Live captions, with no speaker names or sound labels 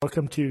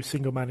Welcome to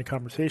Single Minded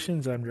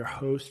Conversations. I'm your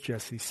host,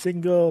 Jesse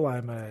Single.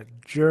 I'm a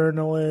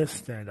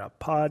journalist and a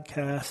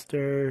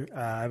podcaster.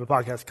 I have a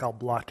podcast called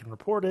Blocked and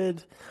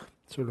Reported,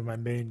 sort of my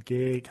main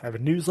gig. I have a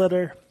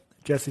newsletter,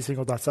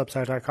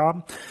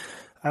 jessesingle.substack.com.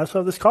 I also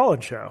have this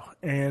call-in show,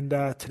 and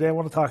today I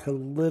want to talk a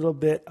little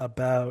bit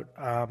about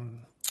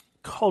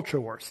culture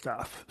war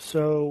stuff.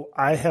 So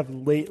I have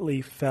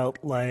lately felt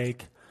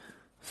like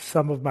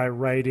some of my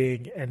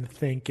writing and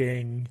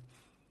thinking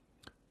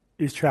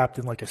is trapped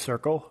in like a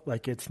circle,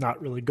 like it's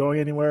not really going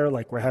anywhere,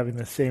 like we're having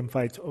the same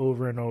fights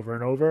over and over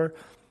and over.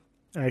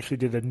 I actually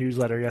did a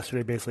newsletter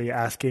yesterday basically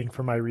asking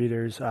for my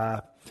readers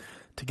to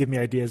give me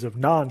ideas of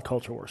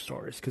non-culture war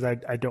stories, because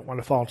I don't want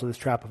to fall into this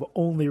trap of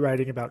only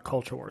writing about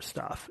culture war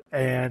stuff.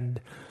 And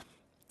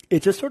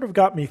it just sort of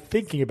got me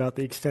thinking about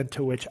the extent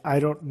to which I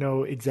don't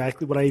know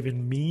exactly what I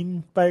even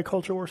mean by a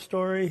culture war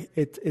story.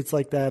 It's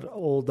like that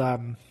old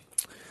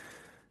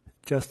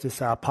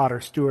Justice Potter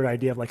Stewart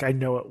idea of like, I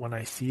know it when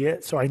I see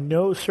it. So I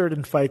know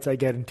certain fights I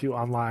get into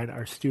online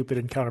are stupid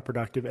and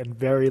counterproductive and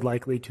very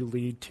likely to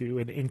lead to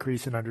an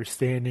increase in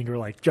understanding or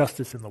like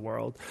justice in the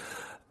world.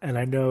 And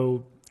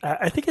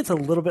I think it's a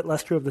little bit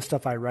less true of the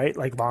stuff I write,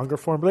 like longer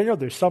form, but I know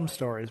there's some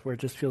stories where it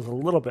just feels a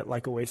little bit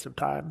like a waste of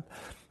time.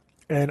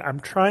 And I'm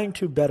trying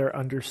to better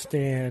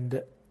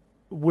understand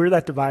where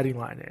that dividing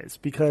line is,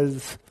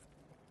 because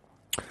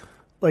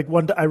like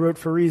I wrote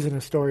for Reason a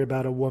story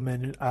about a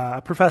woman,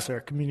 a professor,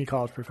 community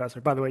college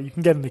professor. By the way, you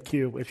can get in the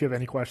queue if you have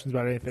any questions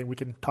about anything. We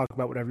can talk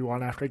about whatever you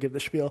want after I give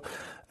the spiel.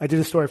 I did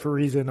a story for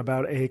Reason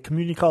about a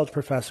community college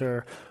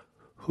professor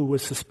who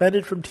was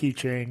suspended from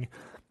teaching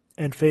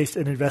and faced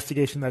an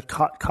investigation that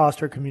cost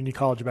her community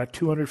college about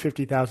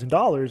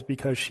 $250,000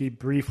 because she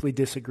briefly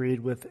disagreed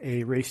with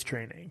a race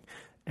training.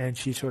 And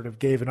she sort of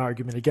gave an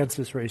argument against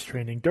this race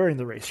training during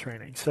the race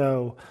training.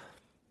 So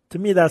to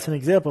me, that's an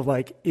example of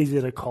like, is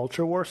it a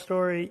culture war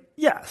story?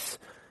 Yes.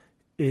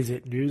 Is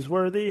it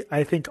newsworthy?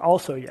 I think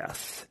also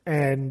yes.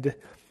 And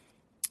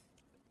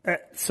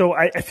so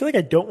I feel like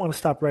I don't want to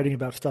stop writing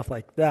about stuff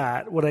like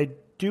that. What I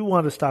do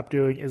want to stop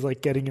doing is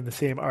like getting in the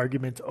same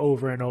arguments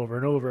over and over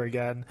and over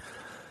again.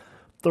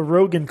 The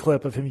Rogan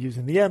clip of him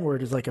using the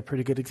N-word is like a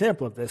pretty good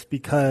example of this,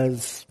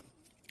 because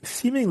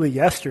seemingly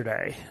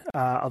yesterday,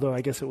 although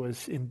I guess it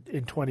was in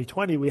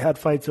 2020, we had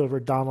fights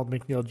over Donald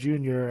McNeil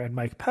Jr. and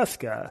Mike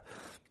Pesca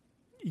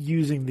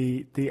using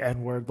the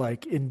N-word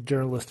like in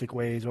journalistic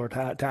ways or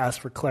to ask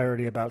for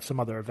clarity about some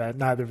other event.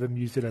 Neither of them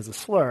used it as a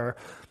slur.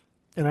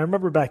 And I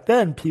remember back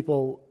then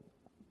people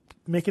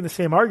making the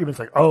same arguments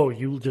like, oh,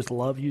 you just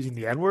love using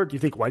the N-word? Do you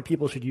think white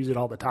people should use it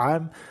all the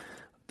time?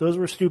 Those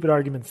were stupid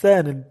arguments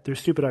then, and they're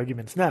stupid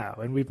arguments now.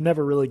 And we've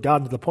never really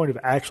gotten to the point of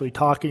actually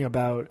talking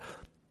about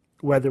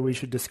whether we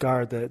should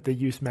discard the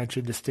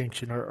use-mentioned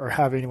distinction or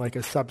having like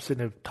a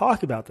substantive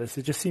talk about this.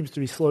 It just seems to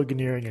be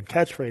sloganeering and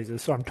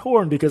catchphrases. So I'm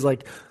torn because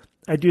like,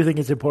 I do think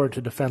it's important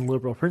to defend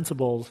liberal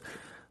principles,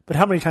 but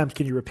how many times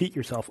can you repeat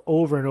yourself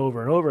over and over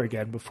and over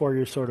again before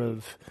you're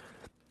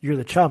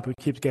the chump who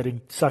keeps getting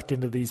sucked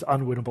into these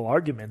unwinnable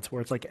arguments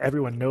where it's like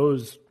everyone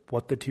knows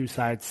what the two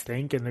sides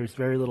think and there's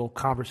very little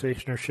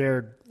conversation or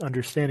shared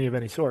understanding of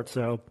any sort.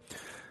 So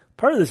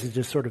part of this is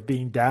just sort of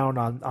being down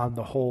on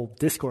the whole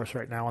discourse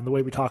right now, on the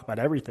way we talk about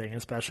everything,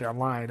 especially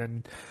online.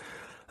 And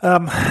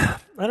I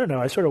don't know,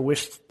 I sort of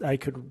wish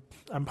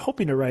I'm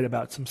hoping to write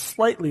about some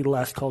slightly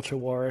less culture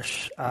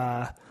war-ish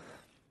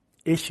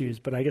issues,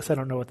 but I guess I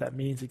don't know what that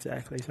means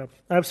exactly. So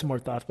I have some more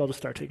thoughts, but I'll just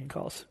start taking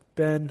calls.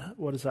 Ben,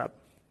 what is up?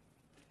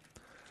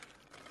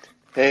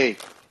 Hey,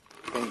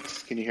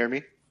 thanks. Can you hear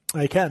me?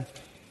 I can.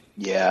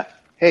 Yeah.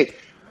 Hey,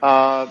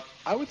 I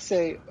would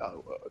say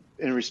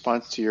in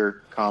response to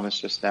your comments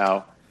just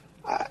now,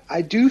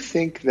 I do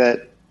think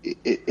that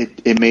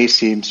it may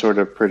seem sort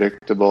of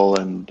predictable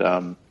and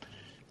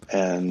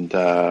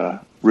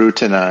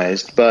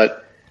routinized,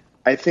 but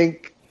I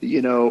think,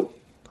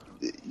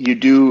 you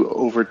do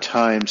over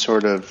time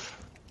sort of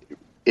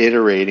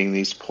iterating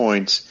these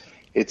points,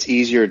 it's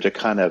easier to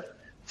kind of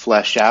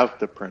flesh out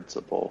the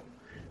principle,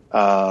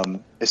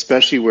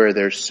 especially where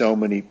there's so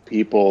many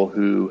people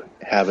who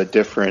have a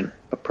different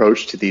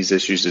approach to these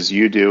issues as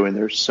you do, and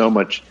there's so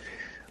much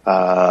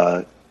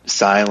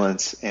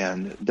silence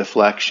and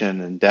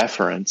deflection and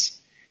deference.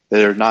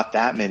 There are not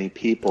that many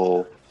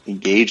people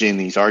engaging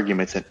these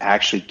arguments and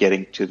actually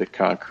getting to the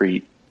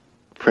concrete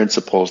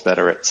principles that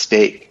are at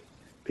stake,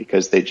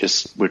 because they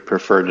just would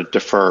prefer to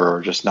defer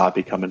or just not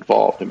become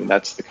involved. I mean,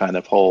 that's the kind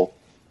of whole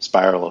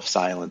spiral of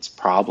silence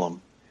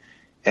problem.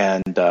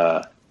 And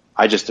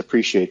I just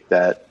appreciate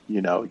that,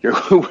 you're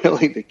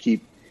willing to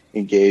keep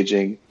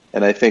engaging.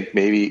 And I think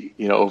maybe,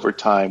 over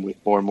time with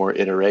more and more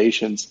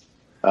iterations,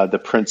 the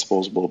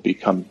principles will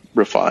become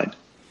refined.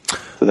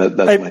 So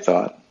that's my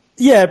thought.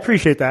 Yeah, I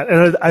appreciate that.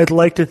 And I'd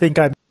like to think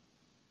I'm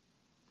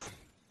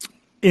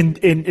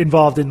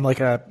involved in like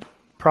a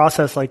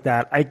process like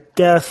that. I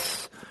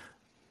guess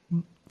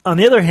on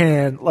the other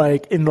hand,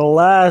 like in the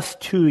last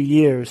 2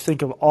 years,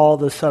 think of all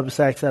the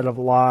Substacks that have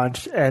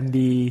launched and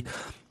the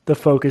the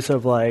focus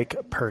of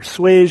like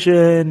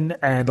Persuasion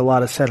and a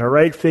lot of center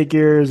right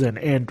figures and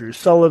Andrew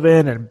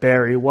Sullivan and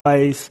Barry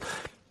Weiss.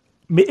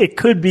 It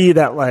could be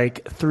that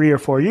like 3 or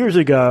 4 years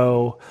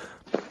ago,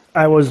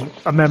 I was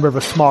a member of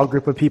a small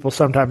group of people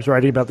sometimes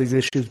writing about these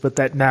issues, but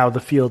that now the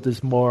field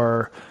is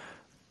more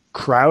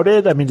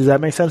crowded. I mean, does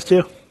that make sense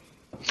to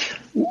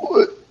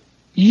you?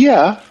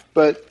 Yeah,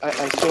 but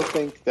I still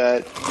think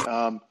that,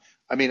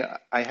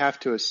 I have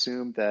to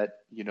assume that,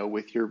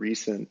 with your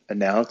recent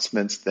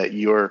announcements that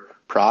you're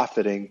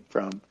profiting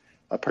from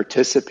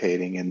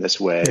participating in this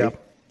way. Yeah.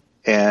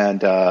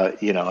 And,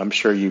 I'm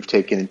sure you've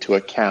taken into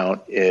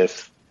account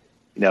if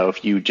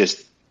you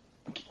just,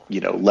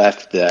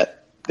 left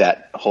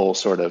that whole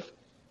sort of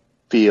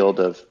field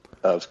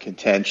of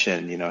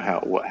contention,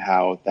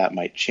 how that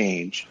might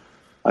change.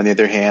 On the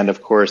other hand,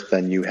 of course,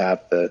 then you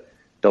have the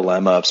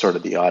dilemma of sort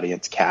of the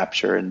audience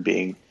capture and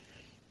being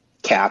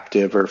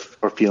captive or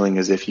feeling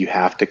as if you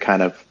have to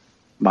kind of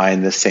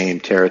mine the same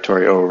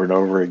territory over and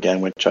over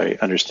again, which I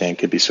understand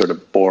could be sort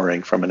of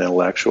boring from an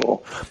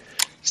intellectual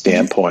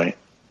standpoint.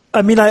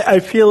 I mean,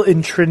 I feel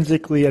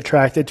intrinsically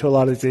attracted to a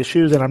lot of these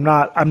issues, and I'm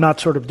not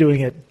sort of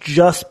doing it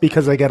just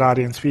because I get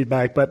audience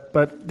feedback,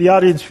 but the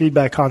audience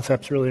feedback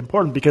concept is really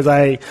important because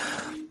I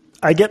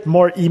get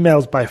more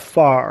emails by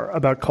far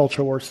about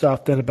culture war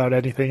stuff than about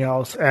anything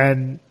else.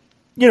 And,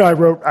 I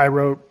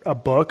wrote a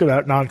book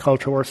about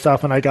non-culture war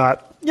stuff, and I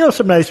got,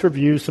 some nice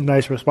reviews, some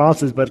nice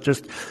responses, but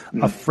just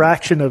a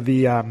fraction of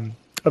the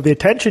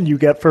attention you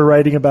get for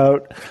writing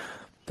about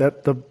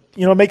that.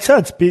 It makes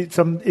sense.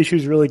 Some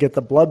issues really get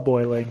the blood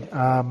boiling.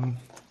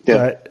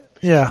 But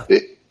yeah.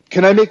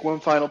 Can I make one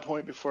final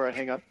point before I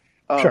hang up?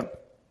 Sure.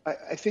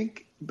 I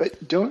think,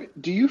 but do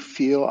you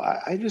feel?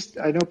 I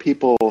know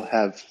people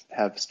have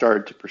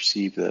started to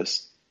perceive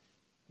this,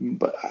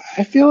 but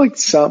I feel like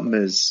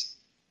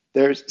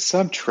there's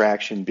some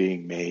traction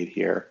being made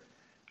here.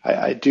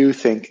 I do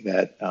think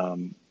that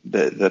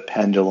the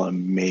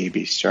pendulum may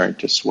be starting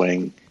to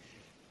swing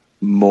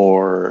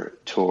more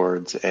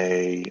towards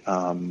a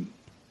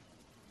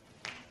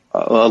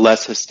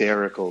less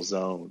hysterical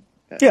zone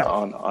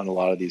on a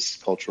lot of these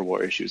culture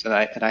war issues. And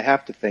I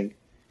have to think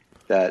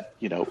that,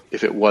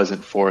 if it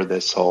wasn't for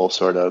this whole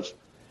sort of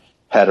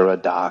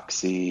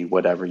heterodoxy,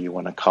 whatever you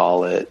want to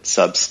call it,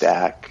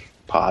 Substack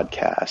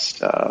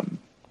podcast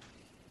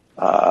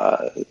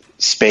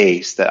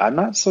space, that I'm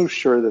not so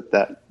sure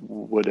that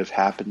would have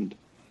happened,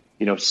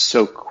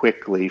 so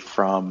quickly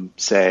from,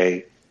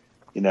 say,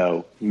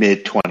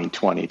 mid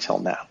 2020 till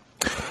now.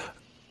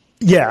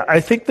 Yeah, I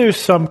think there's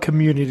some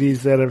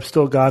communities that have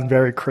still gone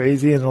very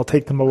crazy, and it'll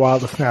take them a while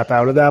to snap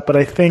out of that. But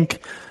I think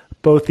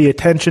both the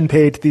attention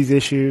paid to these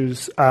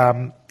issues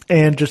and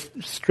just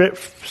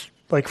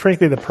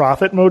frankly, the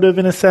profit motive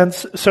in a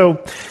sense.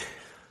 So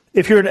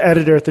if you're an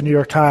editor at the New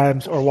York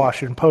Times or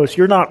Washington Post,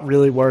 you're not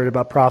really worried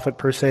about profit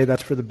per se.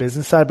 That's for the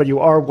business side, but you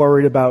are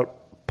worried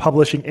about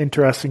publishing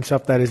interesting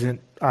stuff that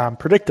isn't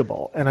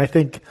predictable. And I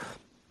think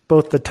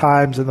both the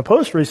Times and the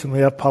Post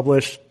recently have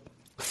published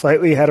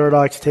slightly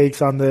heterodox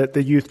takes on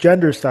the youth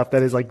gender stuff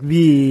that is like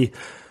the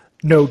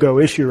no-go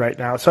issue right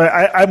now. So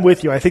I'm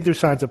with you. I think there's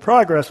signs of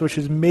progress, which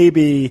is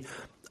maybe,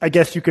 I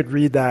guess you could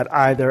read that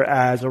either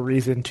as a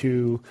reason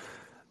to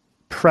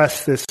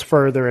press this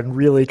further and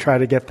really try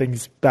to get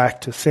things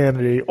back to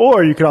sanity,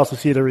 or you could also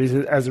see it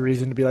as a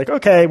reason to be like,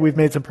 okay, we've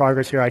made some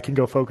progress here. I can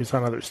go focus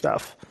on other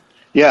stuff.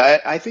 Yeah,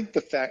 I think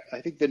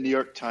the New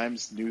York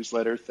Times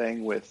newsletter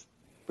thing with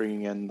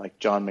bringing in like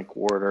John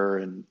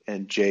McWhorter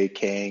and Jay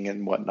King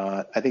and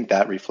whatnot, I think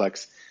that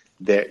reflects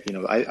that,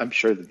 I'm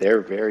sure that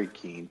they're very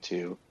keen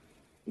to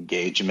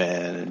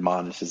engagement and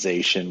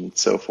monetization and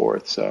so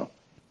forth. So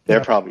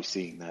they're probably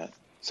seeing that.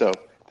 So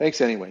thanks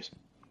anyways.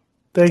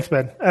 Thanks,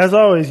 Ben. As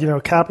always,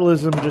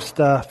 capitalism just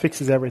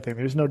fixes everything.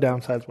 There's no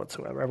downsides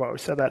whatsoever. I've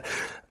always said that.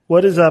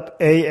 What is up,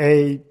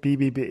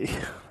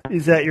 AABBB?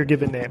 Is that your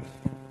given name?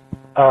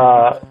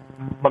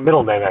 My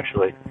middle name,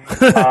 actually.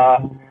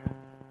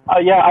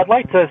 Yeah, I'd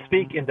like to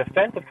speak in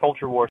defense of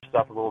culture war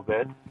stuff a little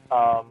bit.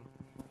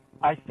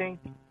 I think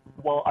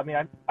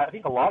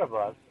a lot of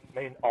us,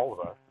 maybe all of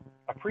us,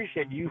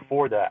 appreciate you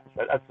for that.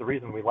 That's the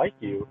reason we like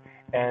you.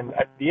 And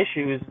the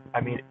issues,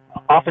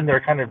 often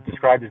they're kind of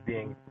described as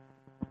being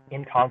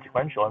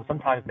inconsequential, and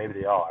sometimes maybe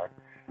they are.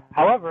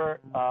 However,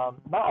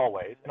 not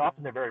always, and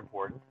often they're very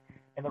important.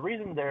 And the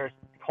reason there's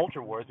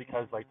culture war is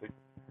because the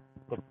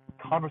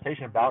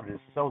conversation about it is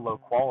so low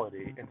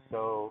quality and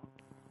so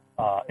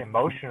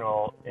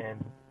emotional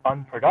and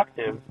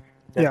unproductive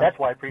that's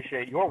why I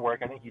appreciate your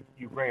work. I think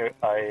you bring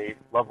a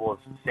level of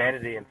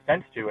sanity and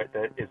sense to it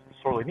that is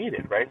sorely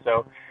needed, right?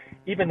 So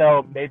even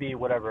though maybe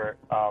whatever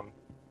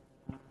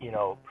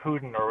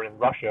Putin or in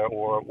Russia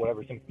or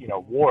whatever, some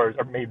wars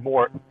are made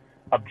more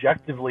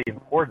objectively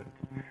important,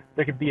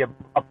 there could be a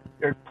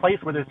place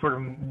where there's sort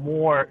of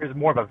more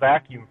of a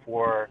vacuum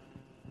for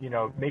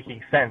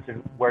making sense,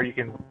 and where you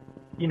can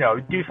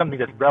do something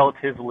that's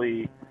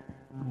relatively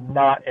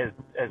not as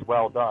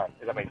well done.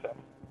 Does that make sense?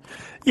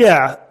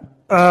 Yeah.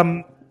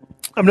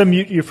 I'm going to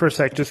mute you for a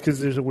sec just because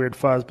there's a weird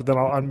fuzz, but then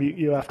I'll unmute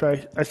you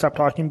after I stop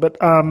talking. But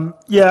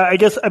yeah, I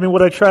guess, I mean,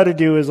 what I try to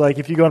do is, like,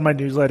 if you go on my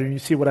newsletter and you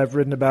see what I've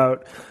written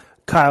about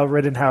Kyle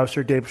Rittenhouse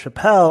or Dave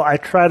Chappelle, I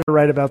try to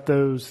write about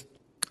those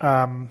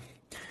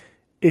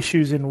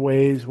issues in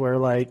ways where,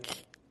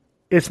 like,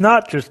 it's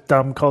not just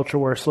dumb culture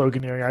war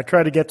sloganeering. I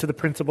try to get to the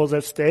principles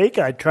at stake.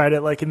 I try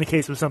to, like, in the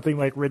case of something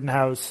like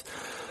Rittenhouse,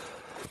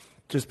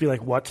 just be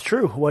like, what's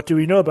true? What do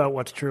we know about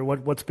what's true?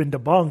 What's been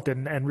debunked?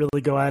 And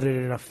really go at it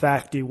in a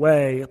facty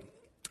way.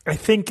 I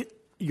think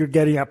you're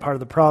getting at part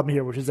of the problem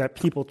here, which is that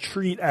people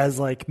treat as,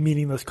 like,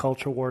 meaningless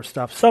culture war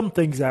stuff some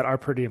things that are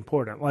pretty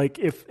important. Like,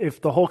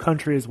 if the whole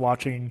country is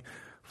watching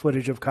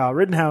footage of Kyle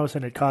Rittenhouse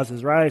and it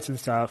causes riots and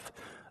stuff,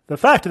 the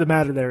fact of the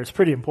matter there is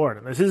pretty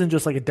important. This isn't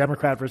just like a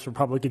Democrat versus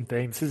Republican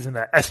thing. This isn't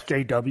a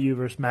SJW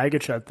versus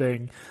MAGA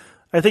thing.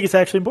 I think it's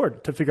actually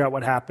important to figure out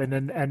what happened.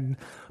 And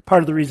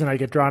part of the reason I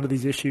get drawn to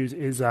these issues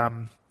is,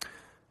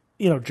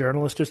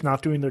 journalists just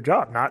not doing their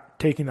job, not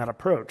taking that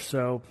approach.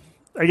 So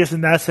I guess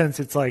in that sense,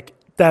 it's like,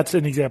 that's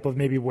an example of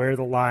maybe where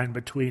the line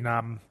between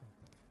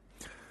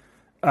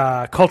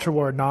culture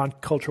war and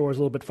non-culture war is a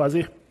little bit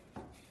fuzzy.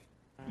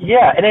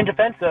 Yeah, and in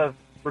defense of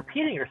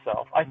repeating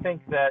yourself, I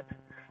think that,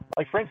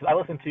 like, for instance, I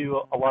listen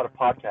to a lot of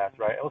podcasts,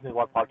 right? I listen to a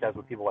lot of podcasts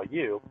with people like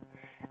you.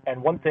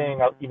 And one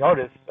thing you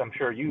notice, I'm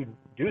sure you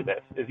do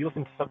this, is you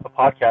listen to a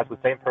podcast with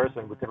the same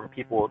person, with different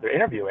people they're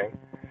interviewing,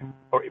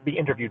 or being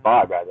interviewed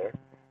by, rather,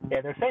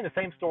 and they're saying the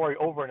same story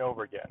over and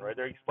over again, right?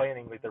 They're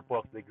explaining, like, their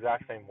book the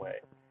exact same way.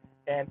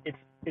 And it's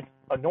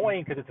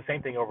annoying because it's the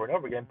same thing over and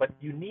over again, but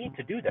you need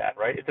to do that,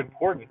 right? It's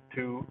important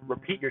to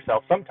repeat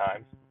yourself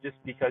sometimes just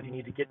because you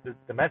need to get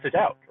the message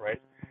out, right?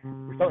 If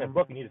you're selling a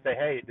book, you need to say,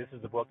 hey, this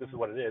is the book, this is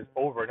what it is,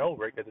 over and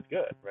over because it's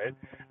good, right?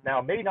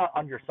 Now, maybe not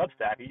on your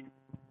Substack. You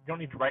don't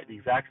need to write the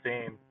exact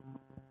same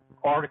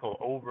article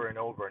over and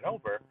over and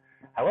over.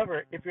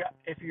 However,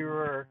 if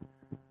you're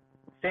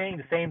saying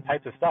the same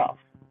types of stuff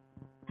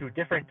to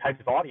different types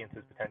of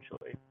audiences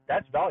potentially,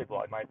 that's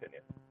valuable in my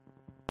opinion.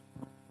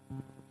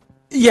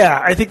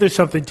 Yeah, I think there's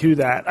something to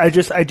that. I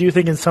do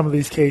think in some of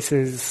these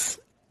cases,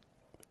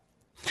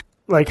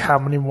 like, how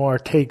many more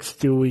takes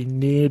do we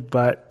need?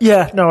 But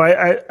yeah, no,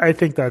 I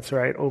think that's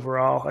right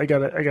overall. I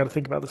gotta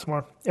think about this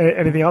more.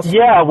 Anything else?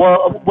 Yeah,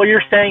 well, what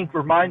you're saying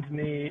reminds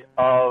me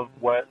of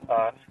what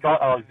Scott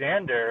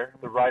Alexander,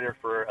 the writer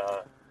for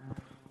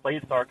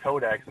Slate Star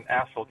Codex and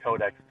Astral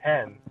Codex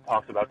 10,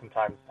 talks about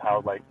sometimes,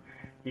 how, like,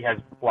 he has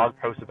blog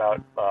posts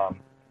about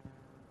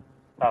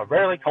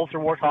rarely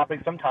culture war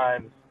topics,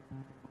 sometimes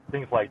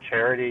things like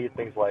charity,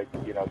 things like,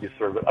 these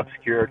sort of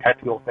obscure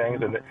technical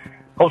things, and the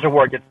culture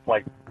war gets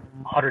like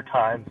 100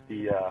 times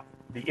the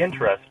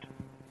interest,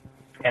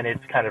 and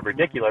it's kind of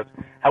ridiculous.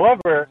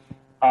 However,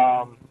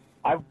 I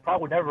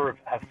probably would never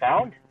have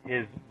found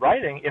his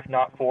writing if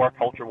not for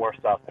culture war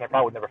stuff, and I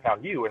probably would never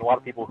found you and a lot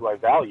of people who I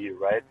value,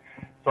 right?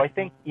 So I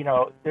think,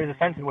 there's a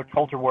sense in which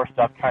culture war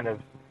stuff kind of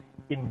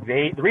the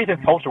reason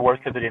it's culture war is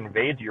because it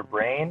invades your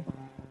brain,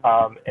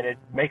 and it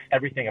makes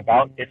everything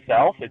about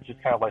itself. It's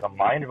just kind of like a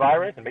mind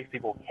virus. It makes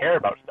people care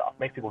about stuff,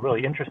 makes people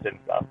really interested in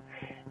stuff.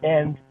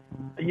 And,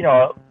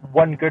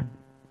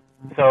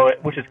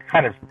 which is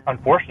kind of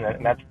unfortunate,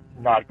 and that's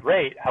not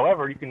great.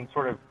 However, you can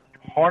sort of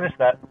harness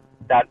that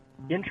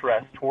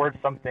interest towards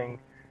something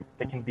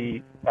that can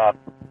be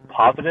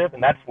positive,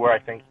 and that's where I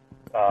think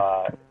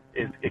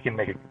it can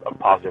make a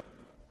positive.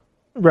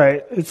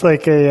 Right. It's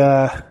like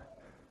a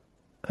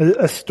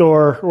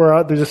store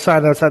where there's a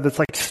sign outside that's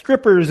like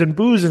strippers and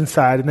booze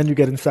inside, and then you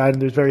get inside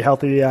and there's very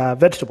healthy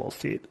vegetables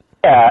to eat.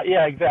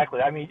 Yeah,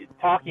 exactly. I mean,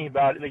 talking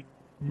about, like,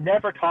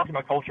 never talking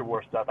about culture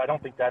war stuff, I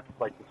don't think that's,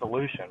 like, the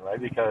solution,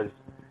 right? Because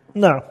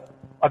no,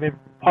 I mean,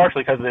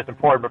 partially because it's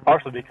important, but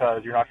partially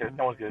because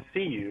no one's going to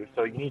see you.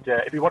 So you need to,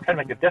 if you want to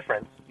make a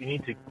difference, you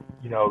need to,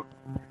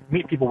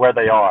 meet people where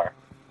they are.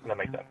 If that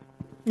makes sense.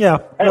 Yeah,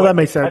 anyway, that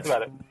makes sense. That's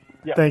about it.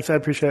 Yeah. Thanks, I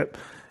appreciate it.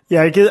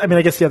 Yeah, I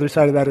guess the other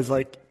side of that is,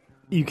 like,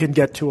 you can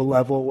get to a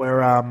level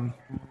where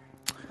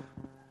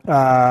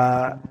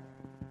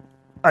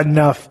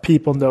enough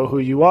people know who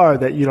you are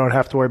that you don't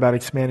have to worry about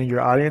expanding your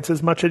audience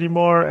as much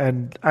anymore.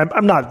 And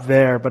I'm not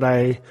there, but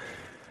I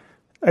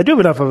do have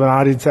enough of an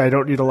audience that I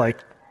don't need to, like,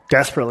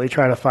 desperately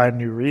try to find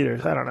new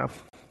readers. I don't know.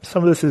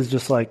 Some of this is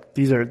just like,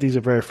 these are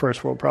very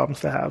first world problems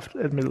to have,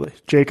 admittedly.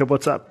 Jacob,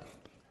 what's up?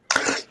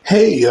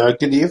 Hey,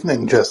 good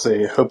evening,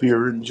 Jesse. Hope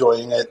you're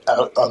enjoying it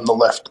out on the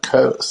left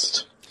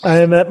coast. I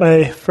am at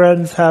my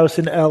friend's house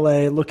in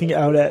LA looking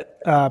out at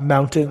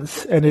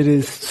mountains, and it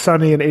is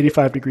sunny and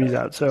 85 degrees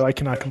out, so I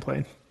cannot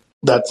complain.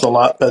 That's a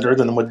lot better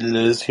than what it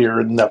is here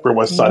in the Upper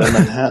West Side of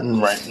Manhattan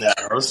right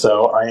now,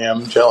 so I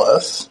am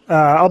jealous.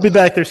 I'll be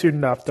back there soon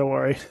enough, don't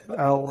worry.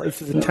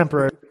 This is a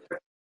temporary.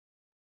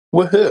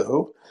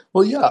 Woohoo.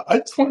 Well, yeah, I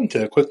just wanted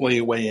to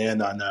quickly weigh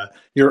in on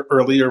your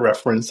earlier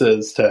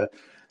references to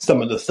some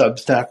of the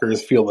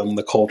Substackers feeling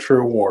the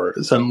culture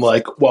wars. And,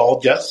 like, well,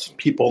 yes,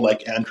 people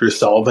like Andrew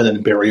Sullivan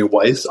and Barry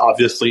Weiss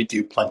obviously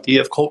do plenty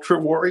of culture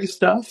war-y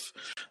stuff.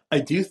 I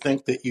do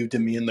think that you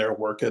demean their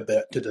work a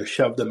bit to just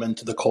shove them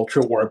into the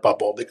culture war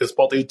bubble, because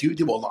while they do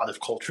a lot of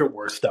culture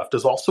war stuff,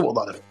 there's also a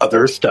lot of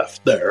other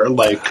stuff there.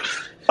 Like,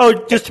 oh,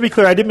 just to be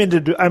clear, I didn't mean to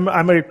do.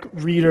 I'm a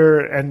reader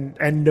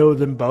and know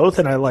them both,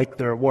 and I like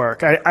their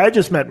work. I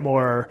just meant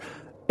more.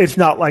 It's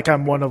not like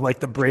I'm one of like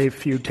the brave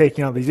few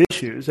taking on these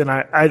issues, and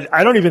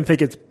I don't even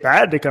think it's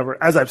bad to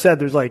cover. As I've said,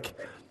 there's like.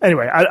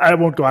 Anyway, I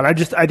won't go on. I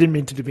didn't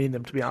mean to demean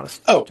them, to be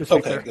honest. Oh, just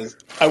okay. Because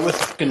I was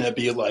going to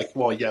be like,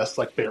 well, yes,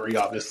 like Barry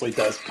obviously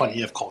does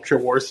plenty of culture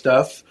war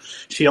stuff.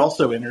 She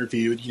also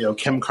interviewed,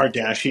 Kim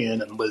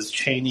Kardashian and Liz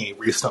Cheney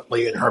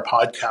recently in her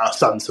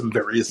podcast on some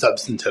very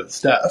substantive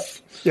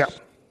stuff. Yeah.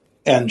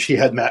 And she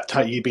had Matt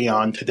Taibbi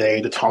on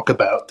today to talk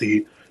about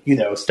the,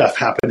 stuff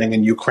happening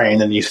in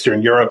Ukraine and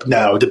Eastern Europe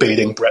now,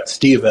 debating Bret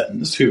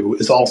Stephens, who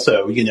is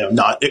also,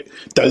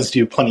 does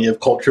do plenty of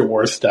culture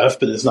war stuff,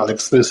 but is not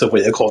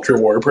exclusively a culture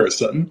war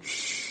person.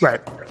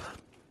 Right.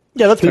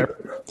 Yeah, that's fair.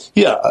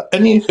 Yeah.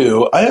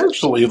 Anywho, I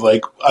actually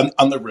like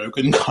on the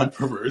Rogan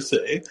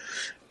controversy.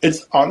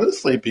 It's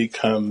honestly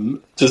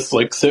become just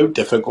like so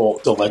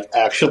difficult to like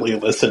actually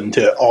listen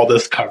to all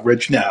this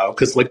coverage now,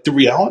 because like the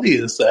reality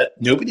is that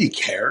nobody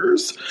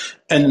cares,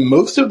 and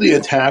most of the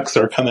attacks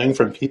are coming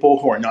from people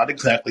who are not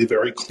exactly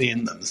very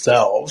clean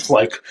themselves,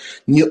 like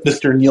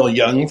Mr. Neil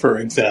Young, for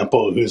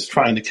example, who's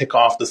trying to kick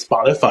off the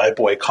Spotify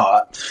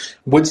boycott.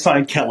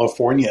 Woodside,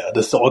 California,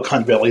 the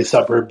Silicon Valley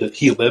suburb that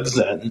he lives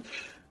in,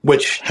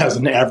 which has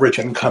an average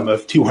income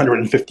of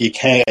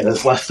 $250K and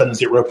is less than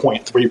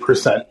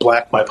 0.3%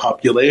 black by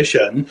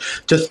population,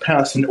 just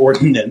passed an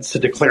ordinance to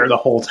declare the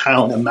whole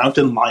town a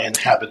mountain lion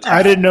habitat.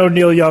 I didn't know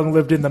Neil Young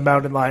lived in the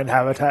mountain lion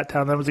habitat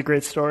town. That was a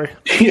great story.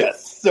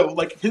 Yes. So,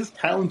 like, his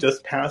town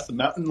just passed a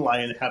mountain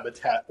lion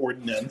habitat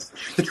ordinance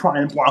to try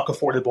and block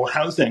affordable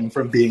housing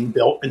from being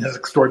built in his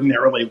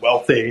extraordinarily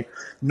wealthy,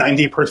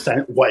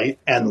 90% white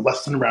and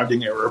less than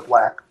rounding error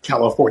black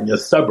California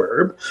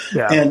suburb.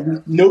 Yeah.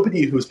 And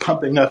nobody who's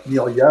pumping up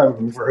Neil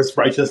Young for his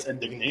righteous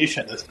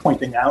indignation is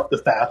pointing out the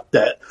fact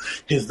that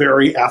his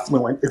very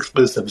affluent,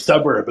 exclusive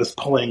suburb is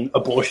pulling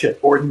a bullshit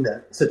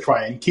ordinance to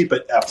try and keep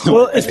it affluent.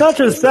 Well, it's not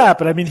just that,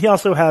 but I mean, he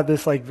also had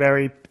this like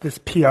this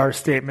PR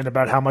statement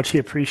about how much he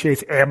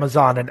appreciates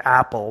Amazon and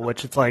Apple,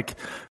 which it's like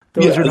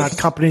those are not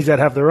companies that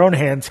have their own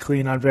hands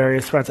clean on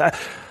various fronts.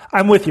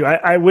 I'm with you.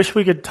 I wish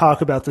we could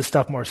talk about this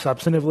stuff more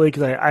substantively,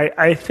 because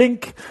I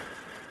think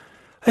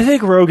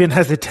Rogan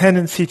has a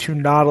tendency to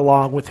nod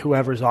along with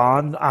whoever's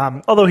on,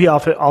 although he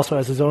also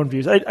has his own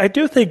views. I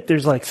do think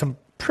there's like some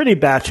pretty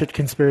batshit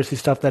conspiracy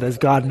stuff that has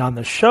gotten on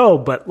the show,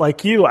 but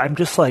like you, I'm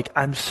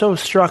so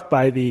struck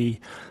by the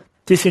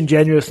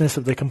disingenuousness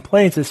of the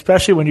complaints,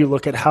 especially when you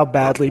look at how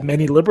badly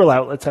many liberal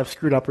outlets have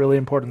screwed up really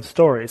important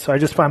stories. So I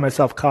just find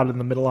myself caught in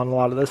the middle on a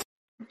lot of this.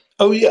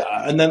 Oh,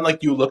 yeah. And then,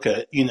 like, you look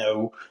at,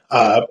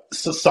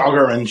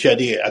 Sagar and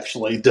Jetty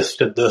actually just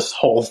did this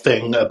whole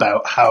thing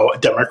about how a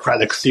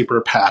Democratic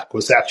super PAC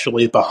was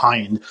actually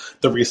behind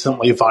the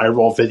recently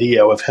viral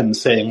video of him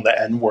saying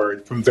the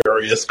N-word from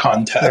various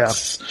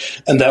contexts.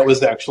 Yeah. And that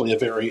was actually a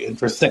very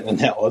interesting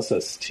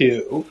analysis,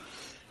 too.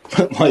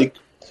 But, like,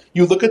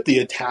 you look at the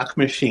attack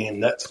machine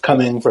that's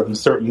coming from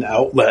certain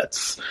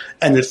outlets,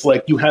 and it's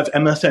like you have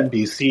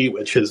MSNBC,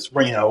 which is,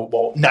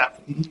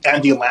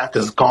 Andy Lack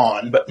is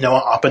gone, but Noah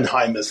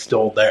Oppenheim is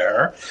still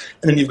there.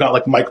 And then you've got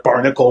like Mike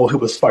Barnicle, who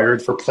was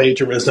fired for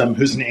plagiarism,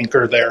 who's an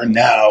anchor there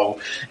now,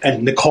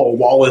 and Nicole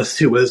Wallace,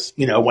 who was,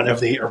 one of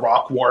the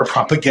Iraq War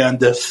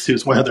propagandists,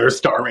 who's one of their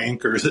star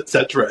anchors, et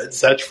cetera, et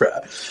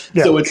cetera.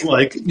 Yeah. So it's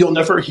like, you'll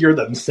never hear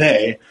them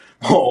say,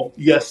 oh,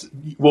 yes,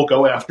 we'll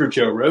go after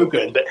Joe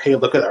Rogan, but hey,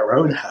 look at our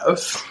own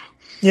house.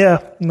 Yeah,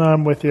 no,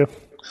 I'm with you.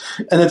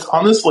 And it's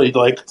honestly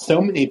like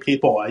so many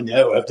people I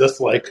know have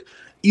just like,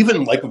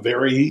 even like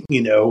very,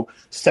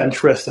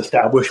 centrist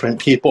establishment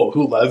people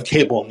who love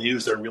cable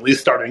news are really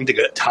starting to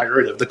get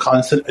tired of the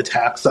constant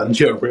attacks on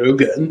Joe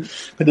Rogan.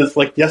 But it's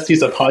like, yes,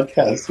 he's a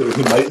podcaster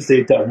who might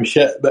say dumb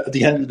shit, but at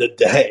the end of the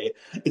day,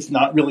 it's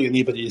not really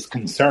anybody's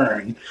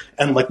concern.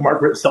 And like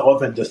Margaret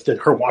Sullivan just did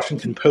her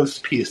Washington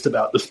Post piece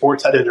about the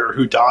sports editor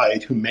who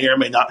died, who may or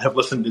may not have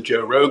listened to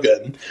Joe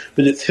Rogan,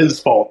 but it's his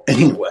fault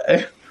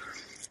anyway.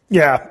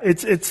 Yeah,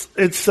 it's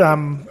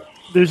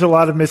there's a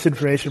lot of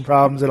misinformation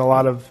problems and a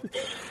lot of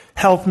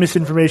health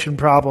misinformation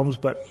problems,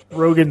 but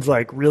Rogan's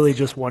like really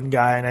just one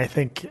guy. And I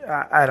think,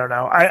 I don't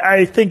know.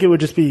 I think it would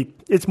just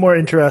it's more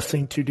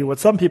interesting to do what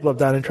some people have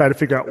done and try to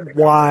figure out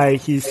why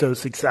he's so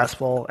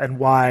successful and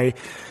why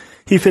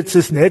he fits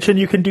this niche. And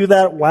you can do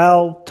that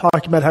while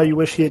talking about how you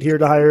wish he adhered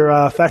to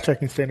higher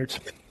fact-checking standards.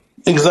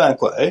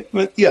 Exactly.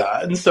 But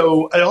yeah. And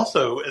so I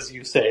also, as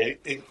you say,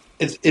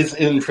 it's an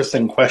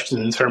interesting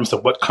question in terms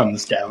of what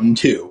comes down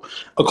to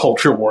a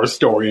culture war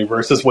story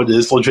versus what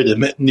is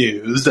legitimate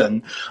news.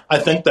 And I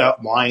think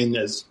that line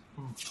is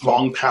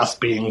long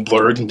past being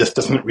blurred and just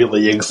doesn't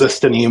really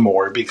exist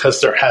anymore because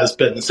there has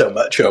been so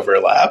much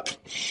overlap.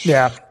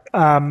 Yeah.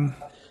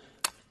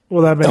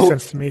 Well, that makes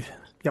sense to me.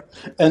 Yep.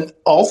 And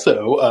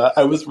also,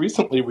 I was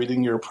recently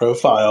reading your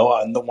profile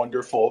on the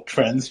wonderful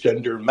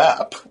transgender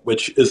map,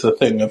 which is a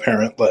thing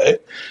apparently.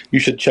 You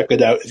should check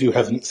it out if you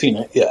haven't seen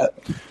it yet.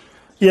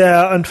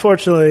 Yeah,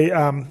 unfortunately,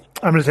 I'm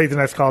going to take the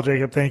next call,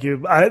 Jacob. Thank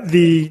you.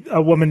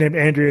 A woman named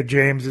Andrea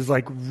James is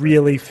like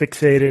really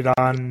fixated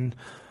on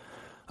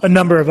a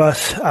number of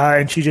us,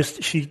 and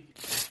she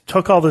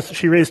took all this.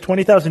 She raised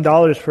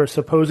 $20,000 for a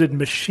supposed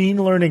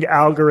machine learning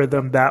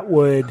algorithm that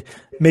would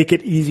make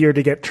it easier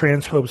to get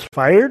transphobes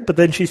fired. But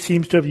then she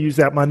seems to have used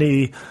that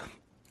money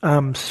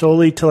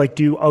solely to like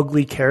do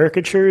ugly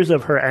caricatures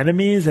of her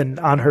enemies. And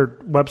on her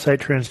website,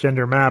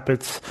 Transgender Map,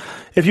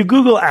 if you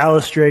Google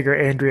Alice Drager,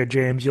 Andrea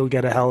James, you'll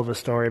get a hell of a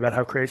story about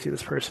how crazy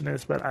this person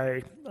is. But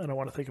I don't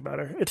want to think about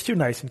her. It's too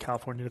nice in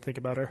California to think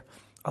about her.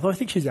 Although I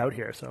think she's out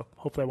here, so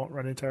hopefully I won't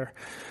run into her.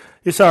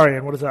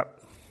 Yossarian, what is up?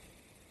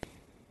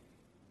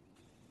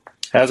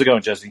 How's it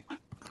going, Jesse?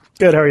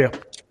 Good. How are you?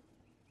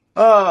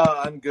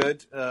 I'm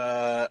good.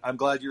 I'm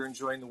glad you're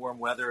enjoying the warm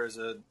weather as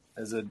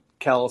a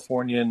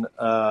Californian.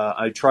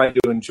 I try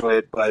to enjoy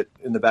it, but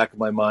in the back of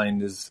my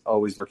mind is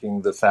always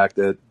lurking the fact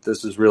that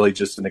this is really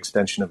just an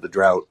extension of the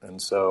drought. And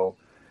so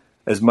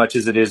as much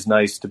as it is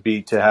nice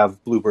to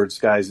have bluebird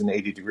skies and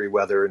 80-degree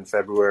weather in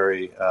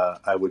February,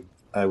 I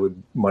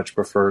would much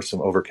prefer some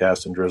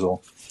overcast and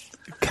drizzle.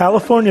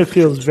 California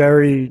feels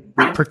very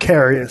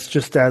precarious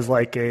just as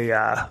like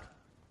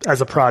as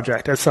a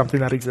project, as something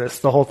that exists.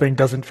 The whole thing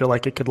doesn't feel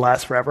like it could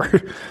last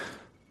forever.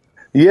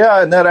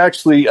 Yeah, and that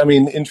actually,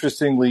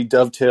 interestingly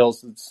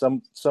dovetails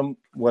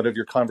somewhat of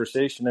your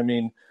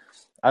conversation.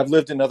 I've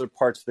lived in other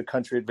parts of the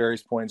country at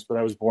various points, but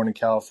I was born in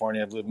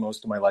California. I've lived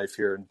most of my life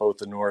here in both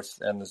the North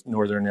and the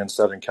Northern and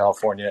Southern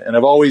California. And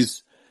I've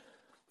always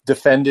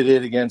defended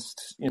it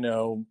against,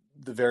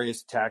 the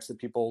various attacks that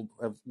people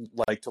have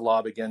liked to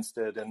lob against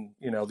it. And,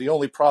 the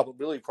only problem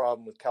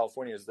with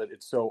California is that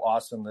it's so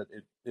awesome that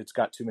it's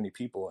got too many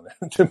people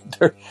in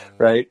it,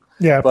 right?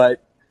 Yeah.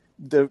 But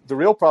the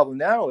real problem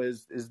now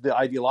is the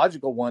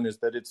ideological one, is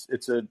that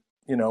it's a,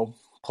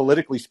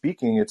 politically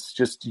speaking, it's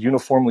just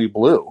uniformly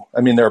blue.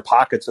 There are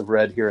pockets of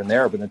red here and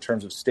there, but in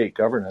terms of state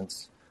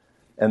governance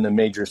and the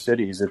major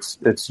cities, it's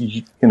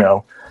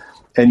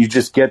and you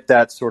just get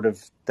that sort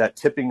of that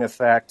tipping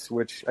effect,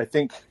 which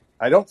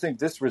I don't think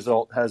this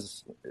result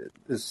is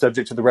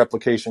subject to the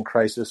replication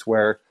crisis,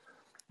 where,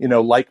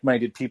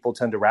 like-minded people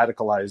tend to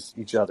radicalize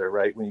each other,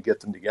 right, when you get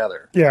them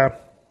together. Yeah.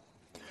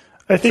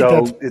 I think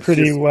that's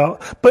pretty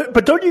well.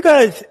 But don't you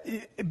guys,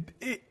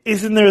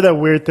 isn't there that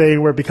weird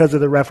thing where because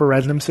of the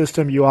referendum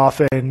system, you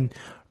often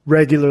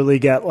regularly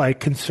get like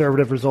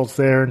conservative results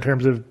there in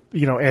terms of,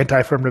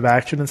 anti-affirmative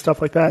action and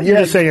stuff like that? Yeah,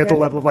 you're saying at the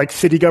level of like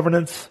city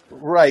governance?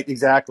 Right,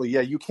 exactly.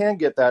 Yeah, you can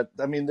get that.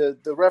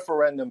 The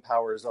referendum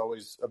power is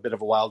always a bit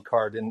of a wild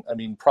card.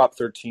 And Prop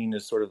 13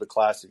 is sort of the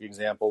classic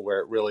example where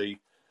it really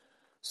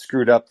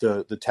screwed up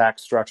the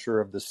tax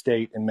structure of the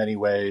state in many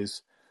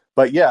ways.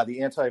 But yeah,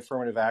 the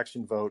anti-affirmative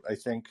action vote, I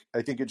think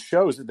it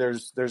shows that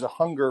there's a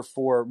hunger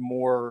for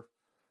more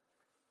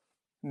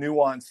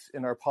nuance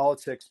in our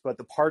politics, but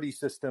the party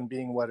system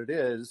being what it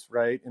is,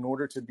 right? In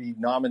order to be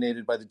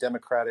nominated by the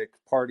Democratic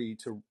Party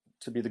to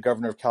be the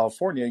governor of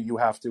California, you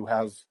have to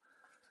have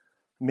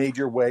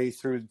major way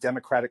through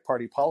Democratic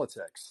Party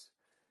politics.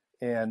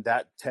 And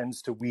that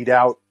tends to weed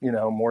out,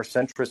 more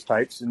centrist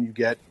types, and you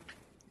get,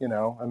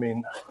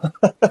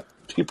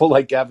 people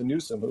like Gavin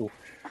Newsom, who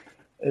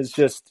is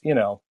just,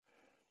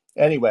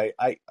 anyway,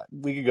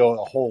 we could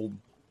go a whole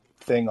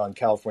thing on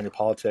California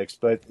politics,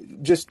 but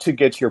just to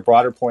get to your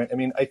broader point,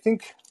 I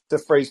think the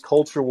phrase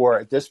culture war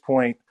at this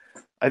point,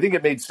 I think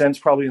it made sense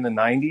probably in the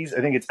 90s.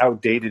 I think it's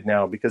outdated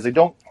now, because I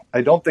don't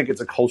think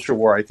it's a culture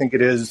war. I think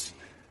it's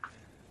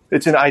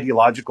an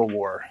ideological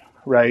war,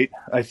 right?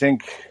 I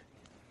think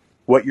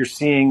what you're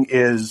seeing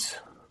is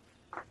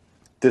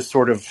this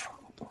sort of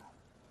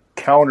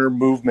counter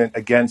movement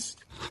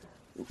against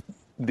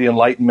the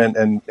Enlightenment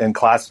and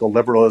classical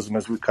liberalism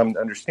as we've come to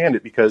understand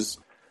it, because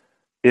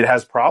it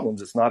has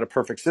problems. It's not a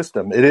perfect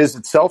system. It is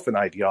itself an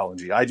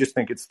ideology. I just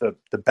think it's the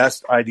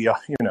best idea.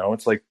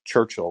 It's like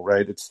Churchill,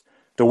 right? It's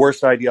the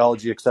worst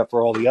ideology except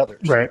for all the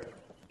others. Right.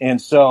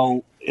 And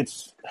so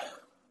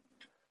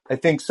I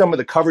think some of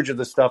the coverage of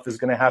this stuff is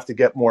going to have to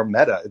get more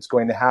meta. It's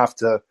going to have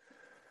to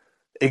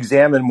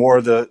examine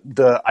more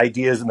the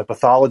ideas and the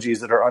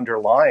pathologies that are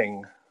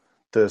underlying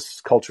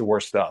this culture war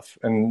stuff.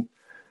 And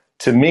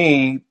to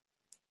me,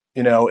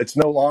 it's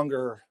no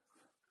longer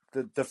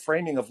the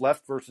framing of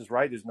left versus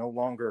right is no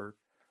longer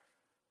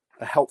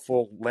a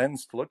helpful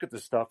lens to look at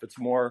this stuff. It's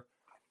more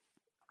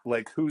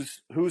like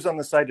who's on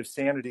the side of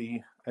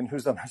sanity and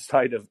who's on the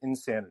side of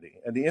insanity.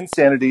 And the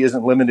insanity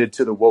isn't limited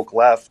to the woke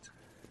left.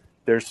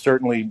 There's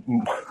certainly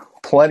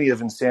plenty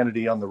of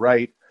insanity on the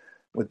right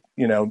with,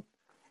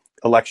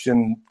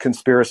 election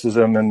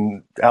conspiracism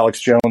and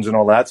Alex Jones and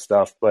all that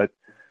stuff. But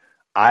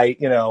I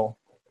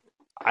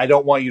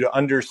don't want you to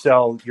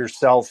undersell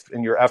yourself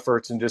and your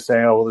efforts and just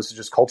saying, oh, well, this is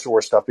just culture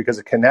war stuff, because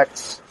it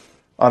connects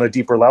on a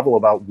deeper level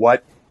about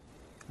what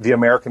the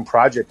American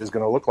project is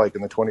going to look like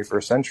in the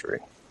 21st century.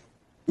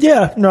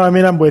 Yeah, no, I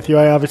mean, I'm with you.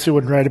 I obviously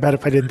wouldn't write about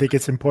it if I didn't think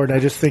it's important.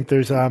 I just think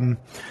there's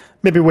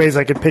maybe ways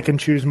I could pick and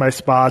choose my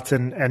spots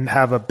and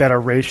have a better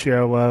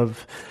ratio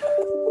of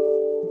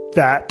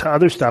that to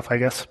other stuff, I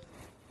guess.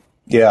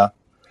 Yeah.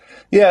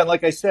 Yeah,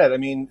 like I said, I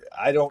mean,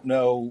 I don't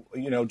know,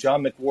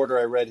 John McWhorter,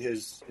 I read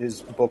his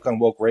book on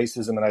woke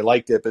racism and I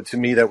liked it, but to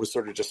me that was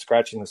sort of just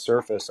scratching the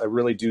surface. I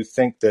really do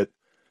think that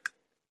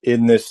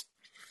in this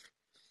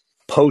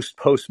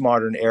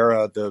postmodern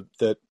era,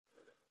 that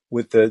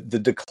with the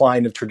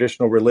decline of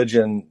traditional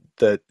religion,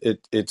 that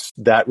it's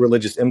that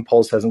religious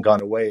impulse hasn't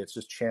gone away. It's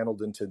just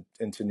channeled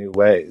into new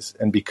ways.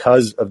 And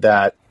because of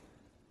that,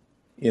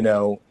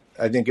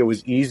 I think it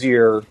was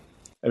easier.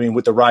 I mean,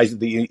 with the rise of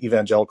the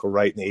evangelical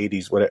right in the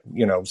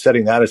 80s,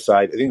 setting that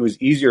aside, I think it was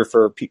easier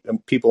for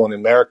people in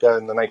America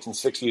in the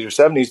 1960s or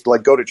 70s to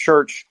like go to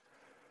church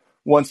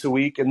once a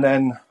week. And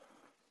then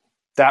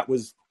that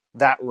was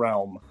that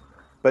realm.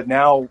 But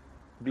now,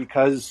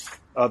 because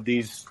of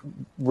these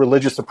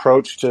religious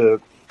approach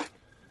to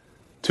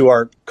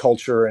our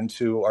culture and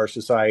to our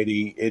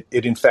society,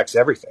 it infects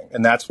everything.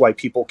 And that's why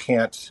people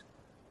can't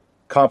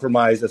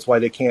compromise. That's why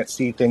they can't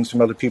see things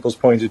from other people's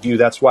points of view.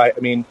 That's why,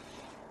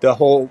 the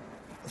whole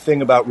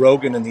thing about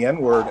Rogan and the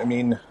N-word,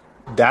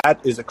 that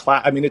is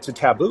it's a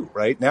taboo,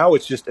 right? Now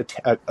it's just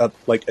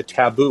like a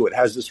taboo. It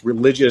has this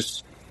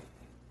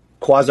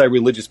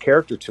quasi-religious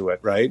character to it,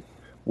 right?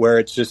 Where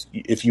it's just,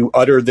 if you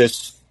utter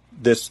this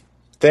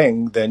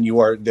thing, then you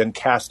are then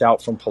cast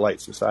out from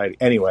polite society.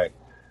 Anyway,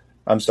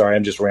 I'm sorry,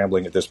 I'm just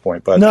rambling at this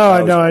point, but yeah,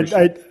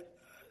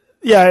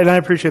 and I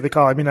appreciate the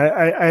call. I mean,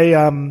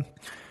 I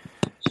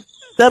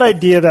that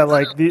idea that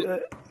like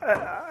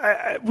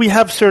we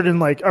have certain,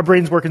 like, our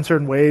brains work in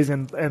certain ways,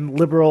 and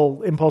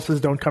liberal impulses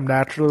don't come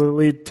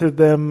naturally to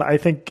them. I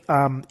think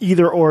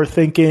either or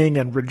thinking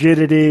and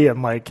rigidity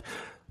and like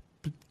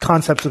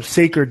concepts of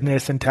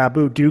sacredness and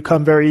taboo do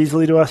come very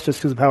easily to us just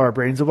because of how our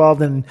brains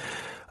evolved. And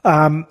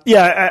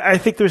I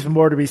think there's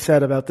more to be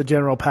said about the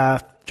general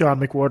path John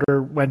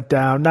McWhorter went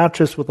down, not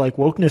just with like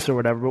wokeness or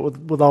whatever, but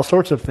with all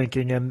sorts of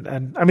thinking.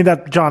 And I mean,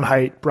 that John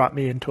Haidt brought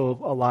me into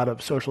a lot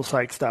of social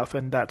psych stuff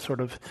and that sort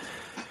of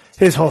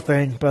his whole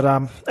thing. But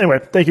anyway,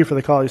 thank you for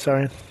the call,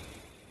 Usarian.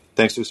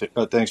 Thanks,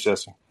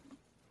 Jesse.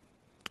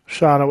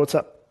 Shauna, what's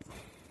up?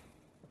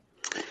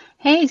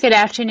 Hey, good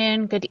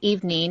afternoon, good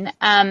evening.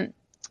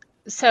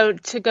 So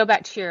to go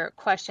back to your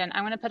question,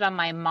 I'm going to put on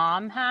my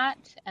mom hat,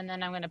 and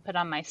then I'm going to put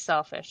on my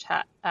selfish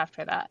hat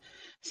after that.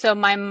 So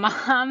my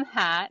mom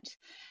hat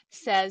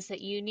says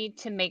that you need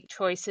to make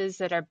choices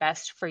that are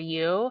best for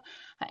you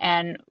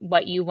and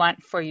what you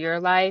want for your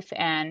life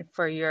and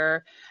for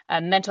your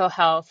mental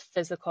health,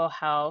 physical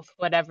health,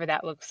 whatever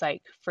that looks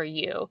like for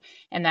you.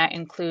 And that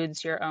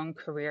includes your own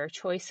career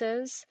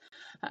choices.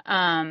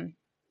 And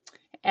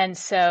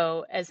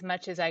so as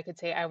much as I could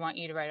say, I want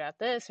you to write about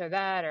this or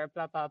that or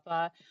blah, blah,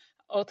 blah,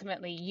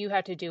 ultimately you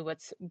have to do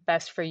what's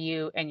best for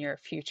you and your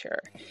future,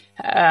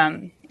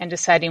 and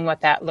deciding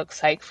what that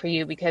looks like for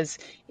you. Because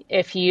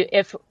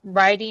if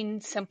writing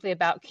simply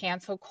about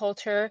cancel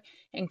culture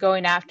and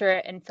going after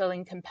it and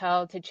feeling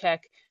compelled to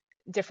check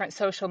different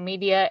social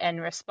media and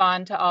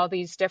respond to all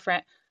these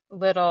different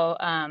little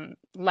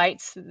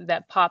lights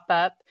that pop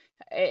up,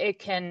 it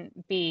can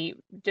be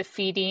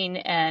defeating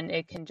and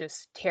it can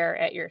just tear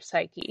at your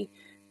psyche.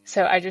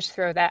 So I just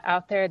throw that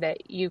out there,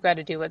 that you got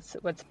to do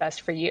what's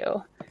best for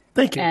you.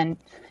 Thank you. And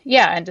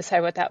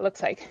decide what that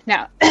looks like.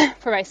 Now,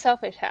 for my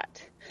selfish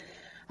hat,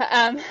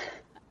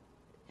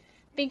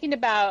 thinking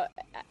about,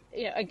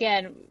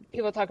 again,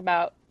 people talk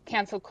about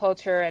cancel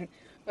culture and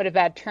what a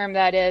bad term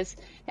that is.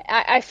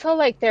 I feel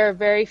like there are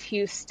very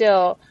few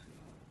still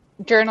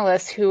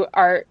journalists who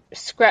are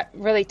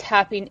really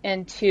tapping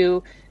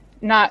into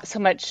not so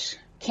much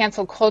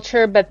cancel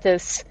culture, but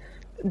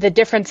the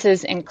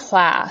differences in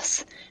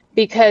class,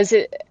 because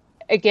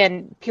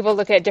again, people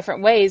look at it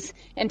different ways.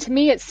 And to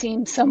me, it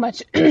seems so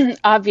much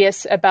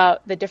obvious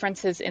about the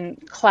differences in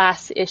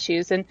class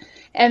issues. And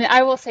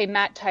I will say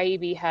Matt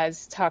Taibbi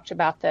has talked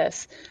about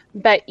this,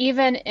 but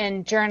even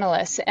in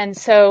journalists. And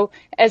so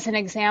as an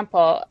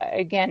example,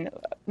 again,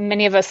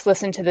 many of us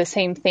listen to the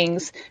same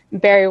things,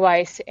 Barry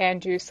Weiss,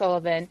 Andrew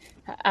Sullivan,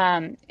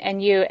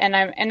 and you, and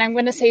I'm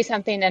going to say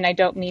something, and I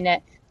don't mean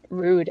it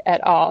rude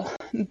at all,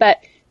 but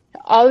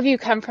all of you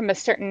come from a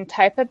certain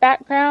type of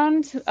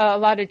background. A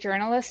lot of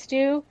journalists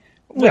do,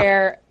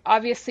 where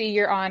obviously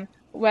you're on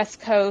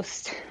West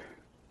Coast,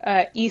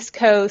 East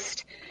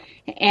Coast,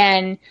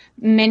 and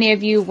many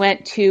of you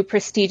went to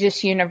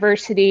prestigious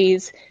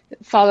universities,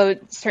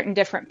 followed certain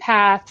different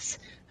paths,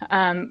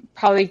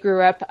 probably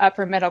grew up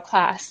upper middle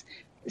class.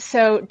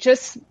 So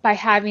just by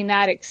having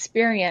that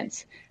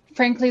experience,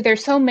 frankly,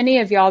 there's so many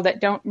of y'all that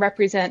don't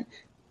represent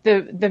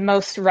the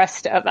most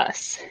rest of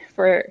us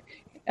for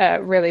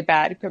really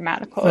bad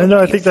grammatical.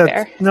 I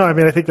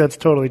think that's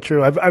totally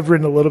true. I've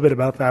written a little bit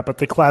about that, but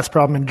the class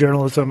problem in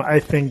journalism,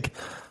 I think,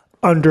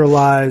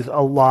 underlies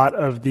a lot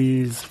of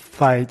these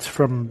fights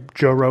from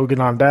Joe Rogan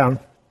on down.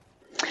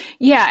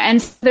 Yeah, and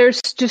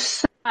there's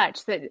just so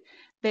much that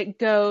that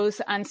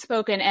goes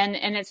unspoken.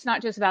 And it's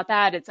not just about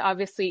that. It's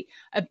obviously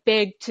a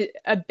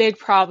big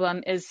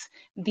problem is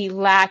the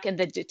lack and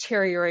the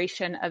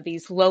deterioration of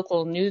these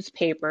local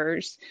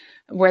newspapers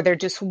where they're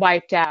just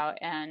wiped out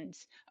and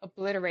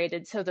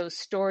obliterated. So those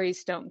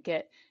stories don't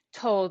get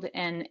told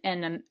in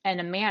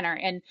a manner.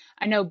 And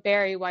I know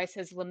Bari Weiss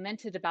has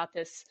lamented about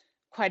this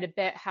quite a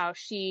bit, how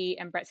she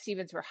and Bret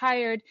Stephens were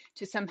hired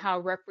to somehow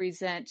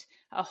represent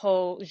a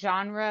whole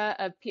genre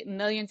of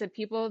millions of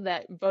people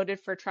that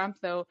voted for Trump,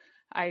 though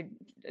I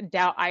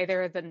doubt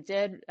either of them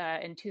did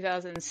in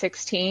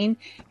 2016.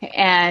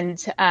 And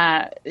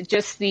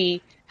just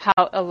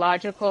how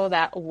illogical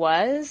that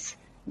was,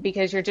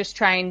 because you're just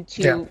trying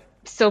to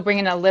still bring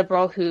in a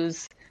liberal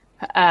who's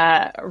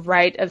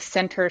right of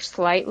center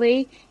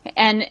slightly.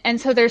 And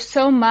so there's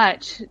so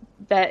much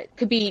that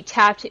could be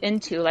tapped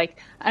into, like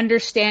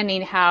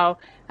understanding how,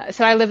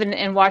 so I live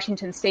in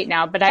Washington State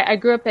now, but I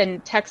grew up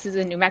in Texas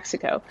and New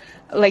Mexico.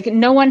 Like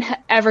no one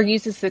ever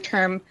uses the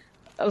term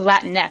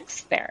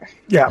Latinx there.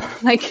 Yeah.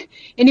 Like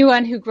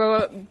anyone who grew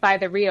up by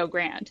the Rio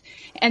Grande.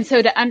 And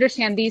so to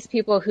understand these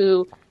people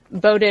who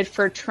voted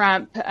for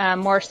Trump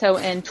more so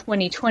in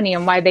 2020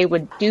 and why they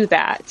would do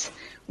that,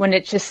 when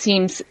it just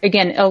seems,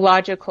 again,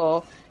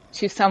 illogical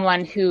to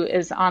someone who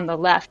is on the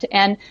left.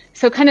 And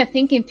so kind of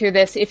thinking through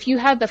this, if you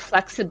have the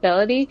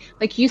flexibility,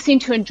 like you seem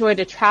to enjoy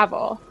to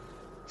travel,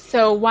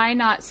 so why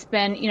not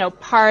spend,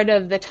 part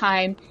of the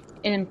time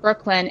in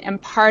Brooklyn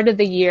and part of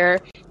the year,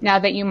 now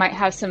that you might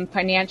have some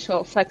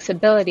financial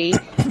flexibility,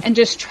 and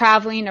just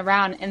traveling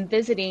around and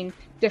visiting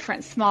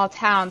different small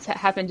towns that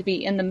happen to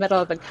be in the middle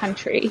of the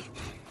country?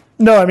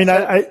 No, I mean,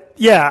 I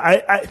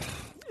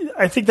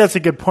think that's a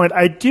good point.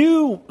 I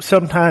do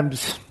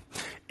sometimes,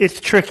 it's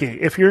tricky.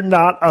 If you're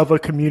not of a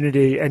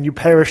community and you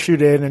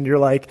parachute in and you're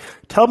like,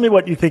 tell me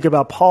what you think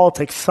about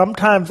politics,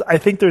 sometimes I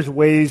think there's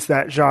ways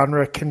that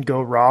genre can go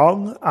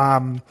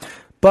wrong.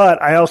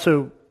 But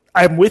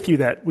I'm with you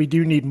that we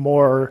do need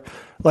more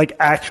like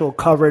actual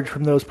coverage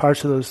from those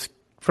parts of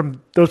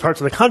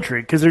the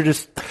country,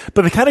 because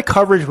but the kind of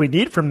coverage we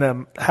need from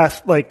them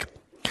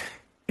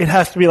it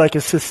has to be like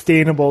a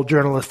sustainable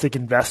journalistic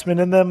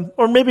investment in them,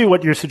 or maybe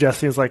what you're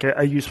suggesting is like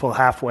a useful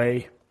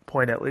halfway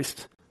point at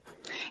least.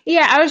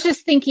 Yeah, I was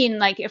just thinking,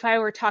 like, if I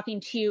were talking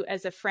to you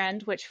as a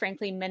friend, which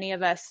frankly, many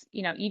of us,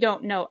 you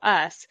don't know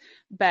us,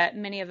 but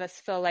many of us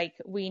feel like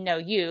we know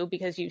you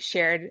because you've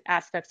shared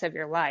aspects of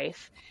your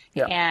life.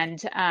 Yeah. And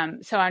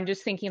so I'm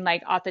just thinking,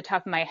 like, off the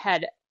top of my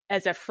head,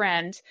 as a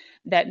friend,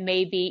 that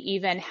maybe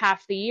even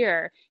half the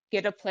year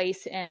get a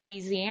place in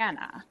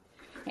Louisiana.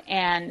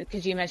 And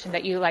because you mentioned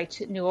that you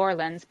liked New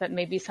Orleans, but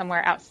maybe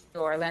somewhere outside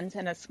New Orleans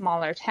in a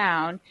smaller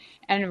town,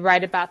 and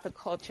write about the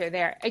culture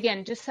there.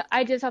 Again, just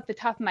ideas off the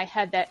top of my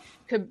head that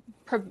could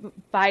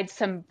provide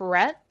some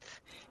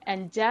breadth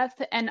and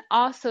depth, and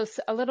also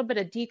a little bit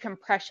of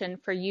decompression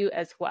for you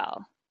as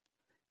well,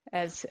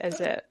 as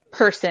a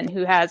person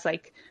who has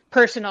like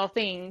personal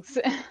things.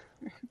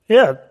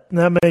 Yeah,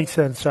 that makes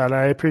sense, John.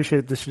 I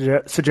appreciate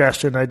the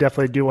suggestion. I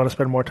definitely do want to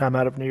spend more time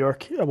out of New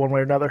York one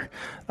way or another.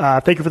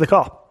 Thank you for the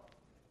call.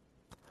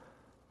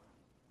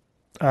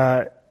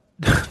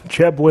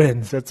 Jeb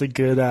wins. That's a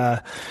good,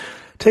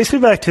 takes me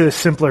back to a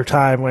simpler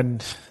time when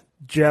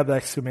Jeb !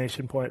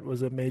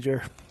 Was a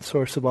major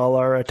source of all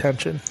our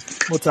attention.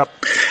 What's up?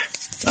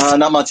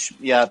 Not much.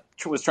 Yeah,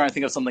 was trying to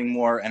think of something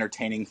more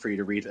entertaining for you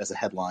to read as a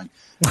headline,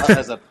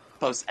 as a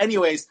post.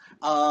 Anyways,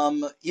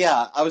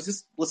 yeah, I was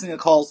just listening to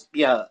calls.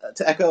 Yeah,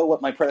 to echo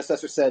what my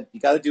predecessor said, you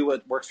got to do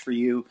what works for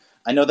you.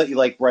 I know that you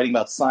like writing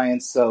about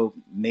science, so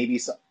maybe,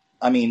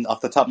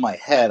 off the top of my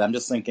head, I'm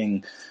just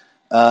thinking,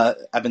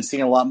 I've been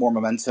seeing a lot more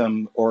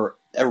momentum or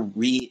a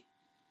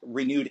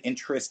renewed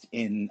interest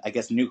in, I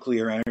guess,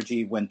 nuclear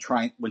energy when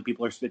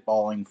people are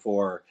spitballing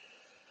for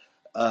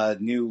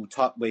new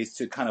top ways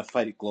to kind of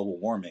fight global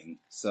warming.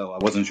 So I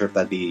wasn't sure if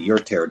that'd be your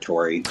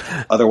territory.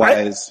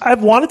 Otherwise,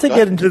 I've wanted to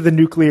get into the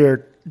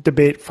nuclear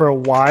debate for a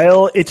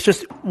while. It's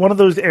just one of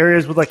those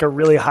areas with like a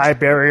really high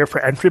barrier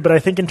for entry. But I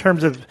think in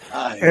terms of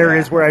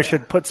areas where I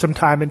should put some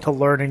time into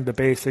learning the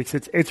basics,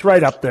 it's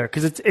right up there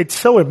because it's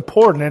so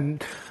important.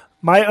 And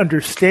my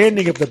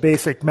understanding of the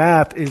basic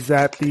math is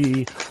that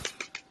the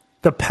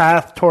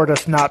path toward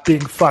us not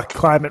being fucked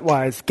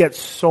climate-wise gets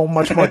so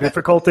much more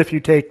difficult if you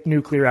take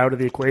nuclear out of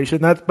the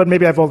equation. But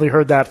maybe I've only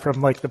heard that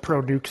from like the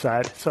pro-nuke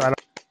side. So I don't.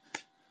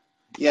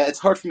 Yeah, it's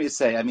hard for me to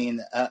say. I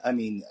mean,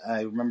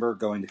 I remember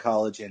going to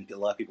college and a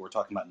lot of people were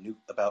talking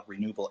about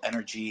renewable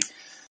energy,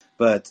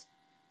 but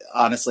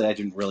honestly, I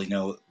didn't really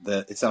know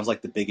it sounds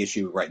like the big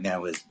issue right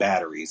now is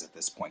batteries at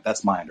this point.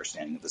 That's my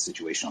understanding of the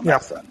situation on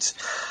that front.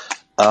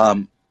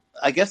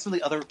 I guess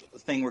the other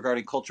thing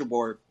regarding culture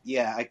war,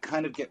 yeah, I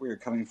kind of get where you're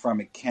coming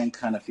from. It can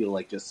kind of feel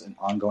like just an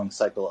ongoing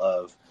cycle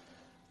of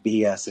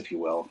BS, if you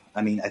will.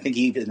 I mean, I think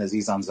even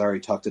Aziz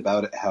Ansari talked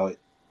about it, how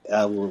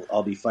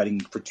I'll be fighting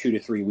for 2 to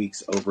 3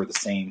 weeks over the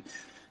same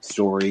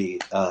story.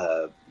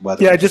 I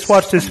just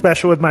watched his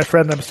special with my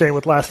friend I'm staying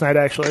with last night,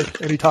 actually,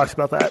 and he talks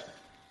about that.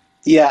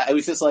 Yeah, it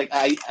was just like,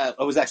 I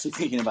was actually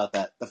thinking about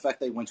that. The fact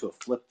that he went to a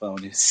flip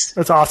phone is...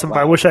 That's awesome. Wow.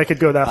 I wish I could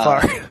go that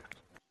far.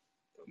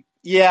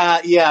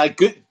 Yeah,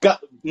 good.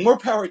 Got more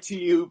power to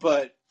you,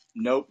 but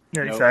nope.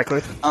 Yeah, nope.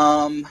 exactly.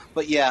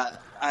 But yeah,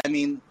 I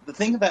mean, the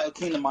thing that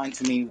came to mind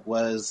to me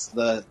was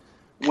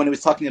when it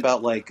was talking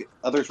about, like,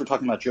 others were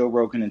talking about Joe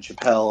Rogan and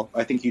Chappelle.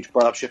 I think you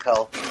brought up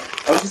Chappelle.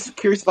 I was just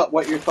curious about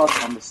what your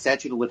thoughts on the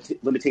statute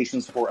of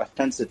limitations for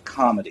offensive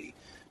comedy.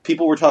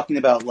 People were talking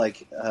about,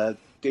 like,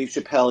 Dave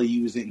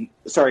Chappelle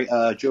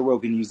Joe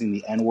Rogan using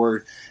the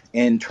N-word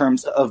in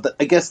terms of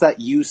I guess that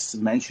use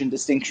mention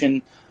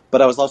distinction.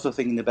 But I was also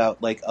thinking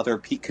about, like, other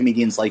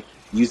comedians, like,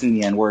 using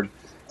the N-word.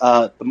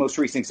 The most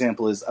recent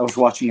example is I was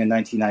watching in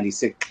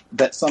 1996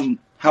 that some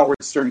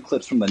Howard Stern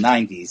clips from the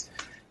 90s,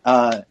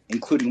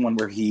 including one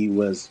where he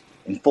was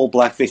in full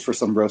blackface for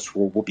some roast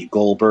for Whoopi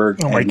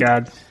Goldberg. Oh my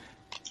God!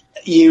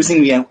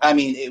 Using the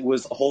it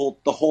was the whole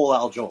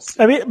Al Jolson.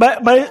 I mean,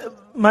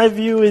 my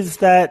view is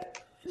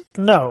that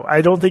no,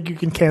 I don't think you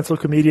can cancel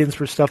comedians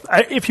for stuff.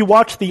 If you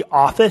watch The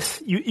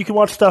Office, you can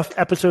watch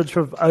episodes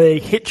from a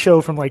hit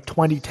show from like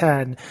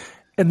 2010,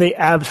 and they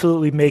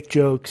absolutely make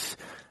jokes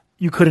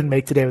you couldn't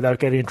make today without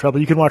getting in trouble.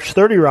 You can watch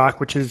 30 Rock,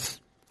 which is,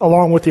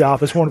 along with The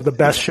Office, one of the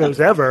best shows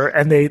ever,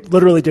 and they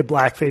literally did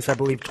blackface, I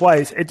believe,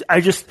 twice.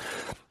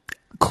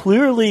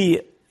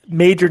 Clearly,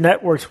 major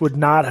networks would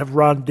not have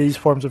run these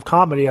forms of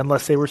comedy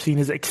unless they were seen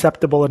as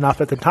acceptable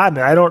enough at the time.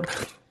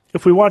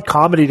 If we want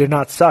comedy to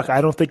not suck,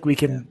 I don't think we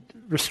can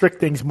restrict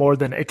things more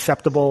than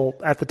acceptable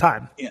at the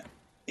time. Yeah.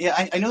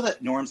 I know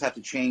that norms have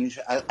to change.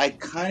 I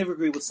kind of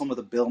agree with some of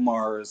the Bill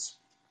Maher's,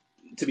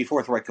 to be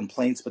forthright,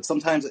 complaints, but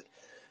sometimes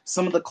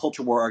some of the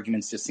culture war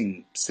arguments just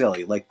seem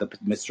silly, like the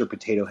Mr.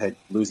 Potato Head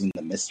losing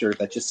the Mr.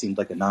 That just seemed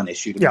like a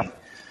non-issue to me.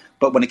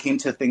 But when it came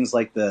to things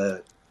like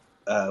the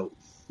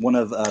one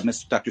of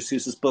Mr. Dr.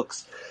 Seuss's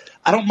books,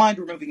 I don't mind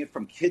removing it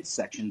from kids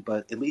section,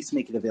 but at least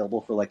make it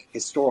available for, like,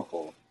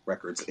 historical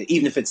records,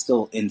 even if it's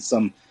still in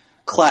some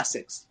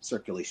classics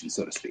circulation,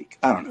 so to speak.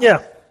 I don't know.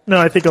 Yeah. No,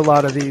 I think a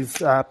lot of these,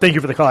 thank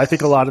you for the call. I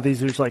think a lot of these,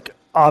 there's like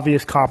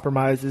obvious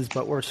compromises,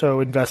 but we're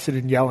so invested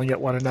in yelling at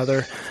one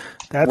another.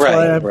 That's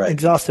why I'm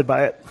exhausted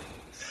by it.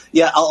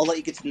 Yeah, I'll let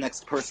you get to the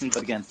next person.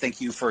 But again,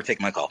 thank you for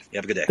taking my call. You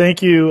have a good day.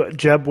 Thank you.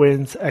 Jeb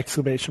wins, ! We're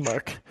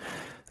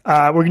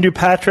going to do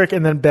Patrick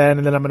and then Ben,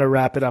 and then I'm going to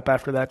wrap it up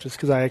after that just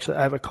because I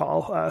have a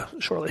call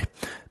shortly.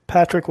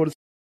 Patrick, what is...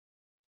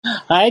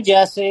 Hi,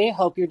 Jesse.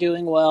 Hope you're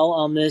doing well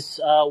on this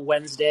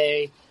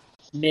Wednesday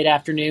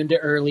mid-afternoon to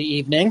early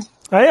evening.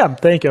 I am.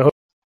 Thank you.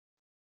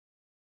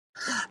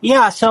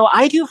 Yeah, so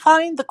I do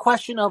find the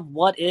question of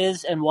what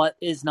is and what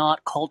is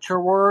not culture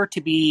war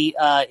to be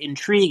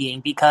intriguing,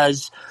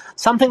 because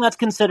something that's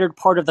considered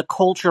part of the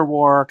culture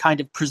war kind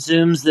of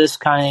presumes this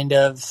kind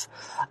of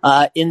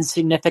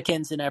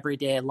insignificance in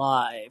everyday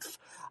life.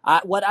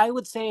 What I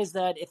would say is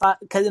that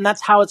and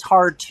that's how it's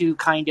hard to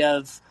kind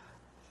of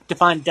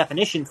define a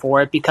definition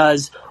for it,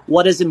 because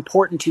what is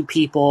important to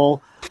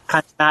people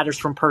kind of matters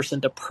from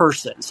person to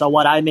person. So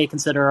what I may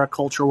consider a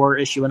culture war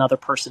issue, another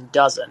person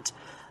doesn't.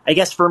 I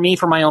guess for me,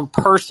 for my own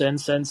person,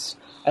 since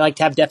I like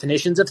to have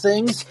definitions of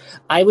things,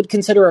 I would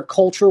consider a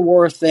culture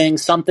war thing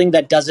something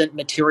that doesn't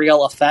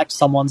material affect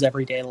someone's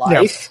everyday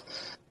life. Yeah.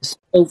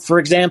 So, for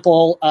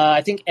example,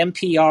 I think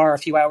NPR a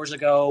few hours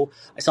ago,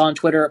 I saw on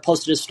Twitter, it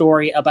posted a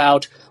story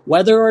about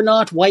whether or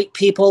not white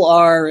people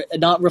are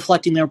not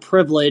reflecting their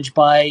privilege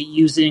by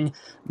using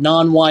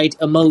non-white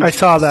emojis. I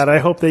saw that. I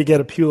hope they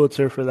get a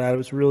Pulitzer for that. It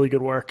was really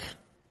good work.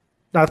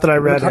 Not that I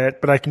read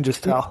it, but I can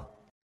just tell.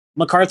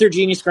 MacArthur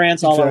Genius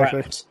Grants all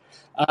around.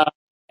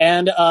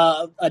 And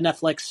a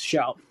Netflix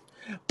show.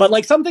 But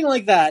like something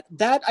like that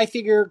I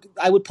figure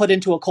I would put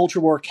into a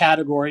culture war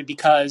category,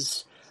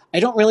 because I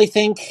don't really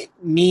think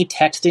me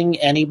texting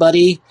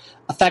anybody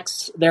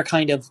affects their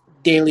kind of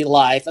daily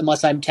life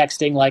unless I'm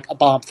texting like a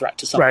bomb threat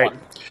to someone. Right.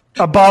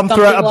 A bomb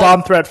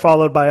threat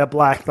followed by a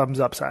black thumbs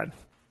up sign.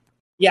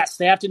 Yes,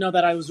 they have to know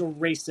that I was a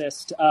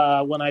racist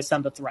when I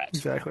send the threat.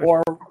 Exactly.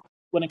 Or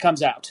when it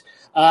comes out.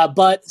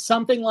 But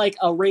something like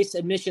a race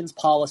admissions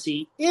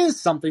policy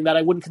is something that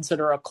I wouldn't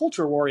consider a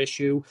culture war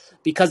issue,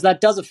 because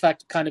that does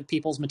affect kind of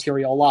people's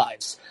material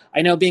lives.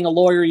 I know being a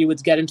lawyer, you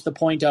would get into the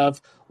point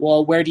of,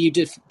 well, where do you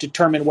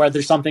determine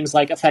whether something's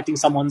like affecting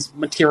someone's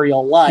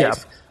material life? Yeah.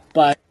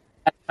 But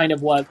that's kind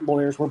of what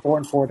lawyers were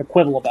born for, to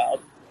quibble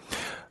about.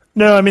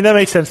 No, I mean, that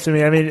makes sense to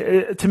me. I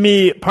mean, to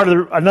me,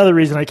 another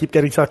reason I keep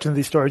getting sucked into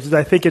these stories is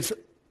I think it's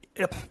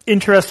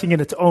interesting in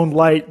its own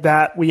light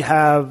that we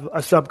have a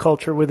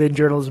subculture within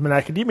journalism and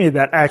academia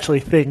that actually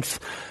thinks,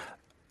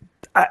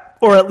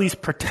 or at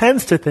least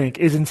pretends to think,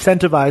 is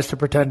incentivized to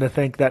pretend to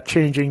think that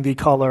changing the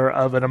color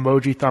of an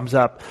emoji thumbs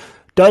up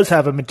does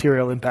have a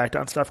material impact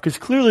on stuff. Because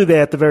clearly they,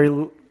 at the very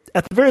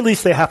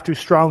least, they have to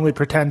strongly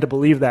pretend to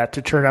believe that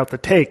to turn out the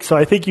take. So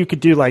I think you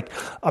could do like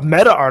a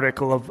meta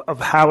article of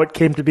how it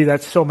came to be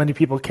that so many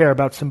people care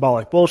about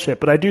symbolic bullshit.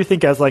 But I do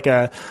think as like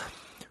a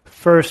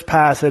first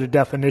pass at a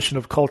definition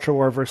of culture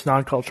war versus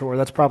non-culture war,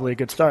 that's probably a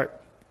good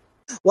start.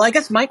 Well, I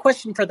guess my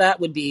question for that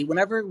would be,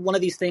 whenever one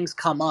of these things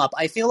come up,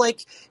 I feel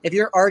like if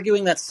you're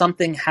arguing that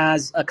something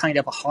has a kind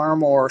of a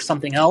harm or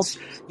something else,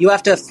 you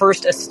have to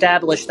first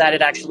establish that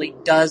it actually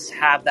does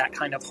have that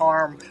kind of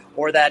harm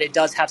or that it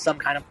does have some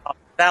kind of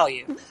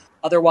value.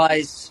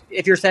 Otherwise,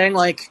 if you're saying,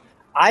 like,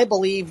 I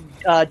believe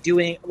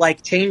doing,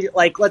 like, change,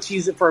 like, let's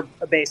use it for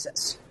a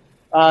basis.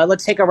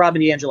 Let's take a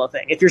Robin DiAngelo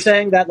thing. If you're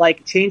saying that,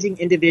 like, changing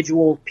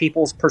individual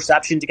people's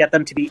perception to get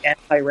them to be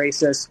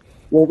anti-racist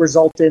will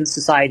result in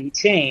society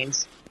change,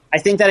 I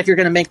think that if you're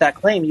going to make that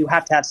claim, you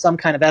have to have some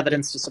kind of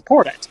evidence to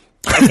support it.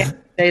 I can't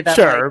say that.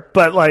 Sure,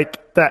 but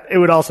like that, it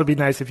would also be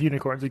nice if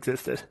unicorns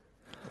existed.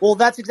 Well,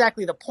 that's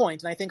exactly the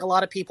point, and I think a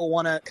lot of people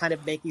want to kind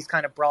of make these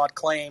kind of broad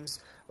claims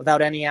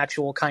without any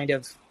actual kind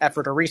of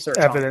effort or research.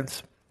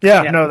 Evidence.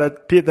 Yeah, no,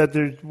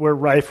 that we're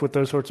rife with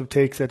those sorts of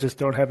takes that just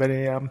don't have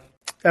any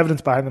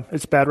evidence behind them.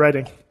 It's bad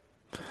writing.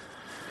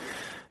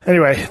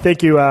 Anyway,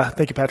 thank you,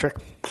 Patrick.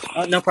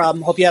 No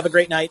problem. Hope you have a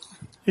great night.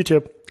 You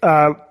too.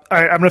 All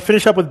right, I'm going to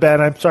finish up with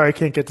Ben. I'm sorry I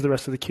can't get to the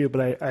rest of the queue,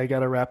 but I got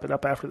to wrap it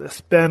up after this.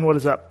 Ben, what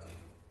is up?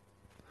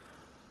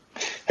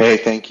 Hey,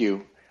 thank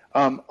you.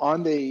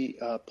 On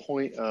the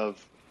point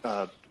of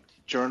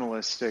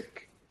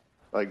journalistic,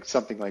 like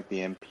something like the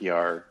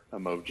NPR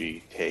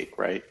emoji take,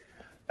 right?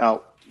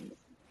 Now,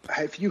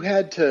 if you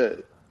had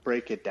to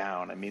break it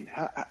down, I mean,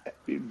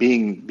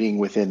 being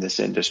within this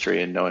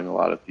industry and knowing a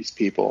lot of these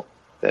people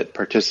that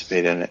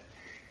participate in it,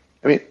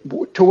 I mean,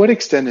 to what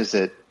extent is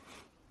it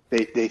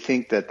they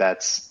think that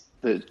that's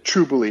the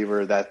true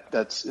believer,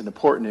 that's an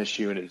important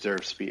issue and it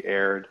deserves to be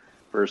aired,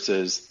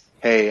 versus,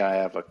 hey, I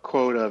have a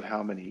quota of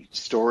how many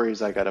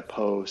stories I got to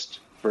post,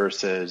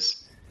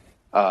 versus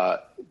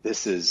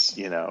this is,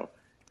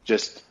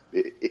 just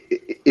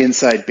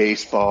inside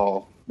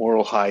baseball,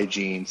 moral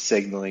hygiene,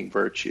 signaling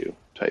virtue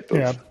type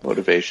of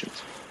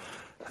motivations.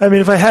 I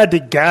mean, if I had to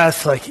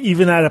guess, like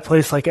even at a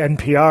place like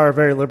NPR, a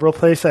very liberal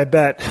place, I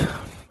bet,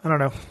 I don't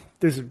know,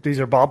 these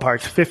are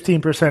ballparks,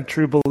 15%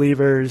 true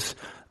believers,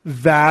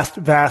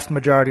 vast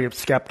majority of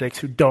skeptics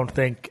who don't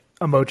think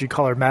emoji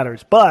color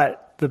matters.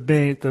 But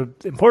the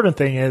important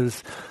thing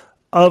is,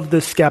 of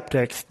the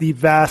skeptics, the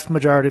vast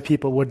majority of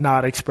people would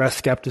not express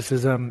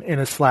skepticism in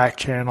a Slack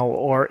channel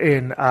or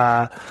in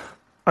a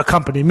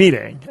company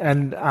meeting.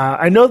 And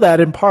I know that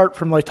in part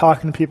from like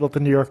talking to people at the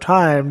New York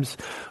Times,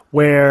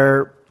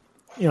 where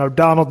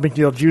Donald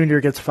McNeil Jr.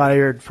 gets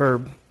fired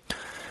for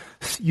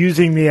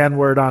using the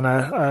N-word on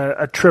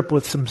a trip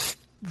with some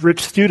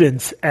rich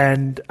students,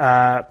 and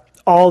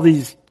all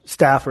these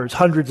staffers,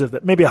 hundreds of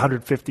them, maybe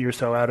 150 or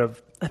so out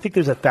of, I think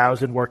there's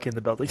 1,000 working in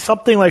the building,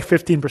 something like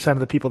 15% of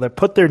the people that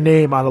put their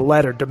name on a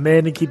letter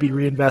demanding he be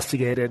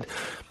reinvestigated.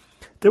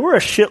 There were a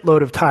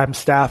shitload of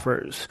Times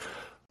staffers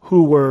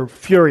who were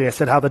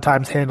furious at how the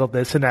Times handled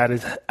this and at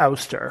his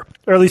ouster.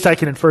 Or at least I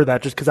can infer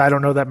that just because I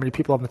don't know that many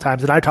people on the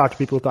Times, and I talked to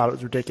people who thought it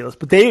was ridiculous.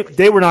 But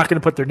they were not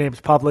going to put their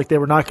names public. They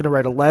were not going to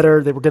write a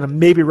letter. They were going to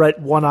maybe write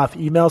one-off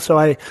email. So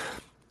I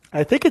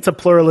think it's a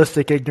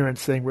pluralistic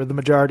ignorance thing where the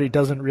majority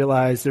doesn't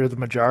realize they're the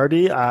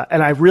majority.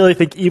 And I really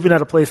think even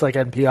at a place like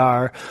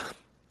NPR,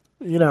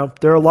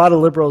 there are a lot of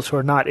liberals who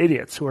are not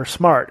idiots, who are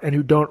smart, and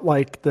who don't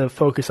like the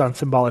focus on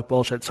symbolic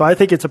bullshit. So I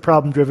think it's a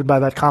problem driven by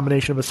that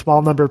combination of a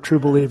small number of true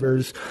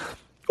believers,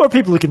 or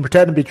people who can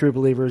pretend to be true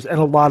believers, and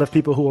a lot of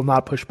people who will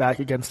not push back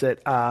against it,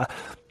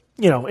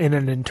 in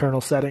an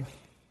internal setting.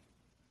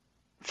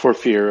 For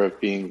fear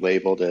of being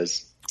labeled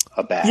as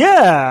a bad.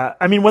 Yeah.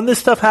 I mean, when this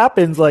stuff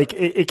happens, like,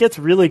 it gets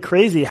really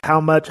crazy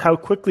how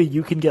quickly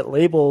you can get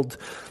labeled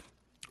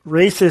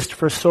racist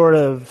for sort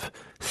of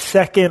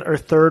second or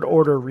third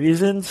order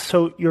reasons.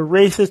 So you're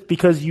racist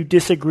because you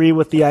disagree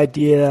with the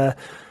idea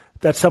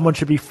that someone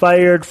should be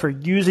fired for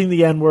using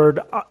the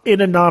N-word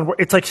in a non-word.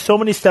 It's like so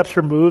many steps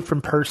removed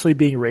from personally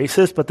being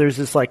racist, but there's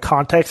this like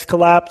context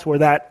collapse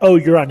where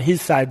you're on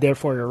his side,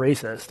 therefore you're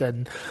racist.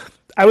 And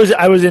I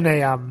was in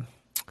a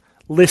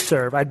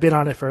listserv. I'd been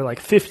on it for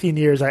like 15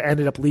 years. I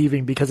ended up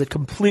leaving because it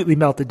completely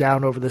melted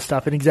down over this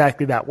stuff in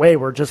exactly that way,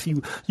 where just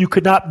you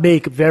could not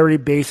make very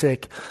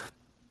basic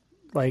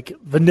like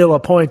vanilla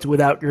points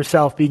without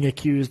yourself being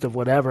accused of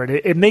whatever. And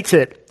it makes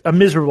it a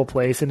miserable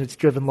place, and it's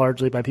driven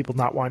largely by people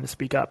not wanting to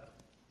speak up.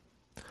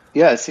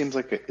 Yeah, it seems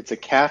like it's a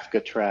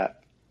Kafka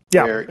trap.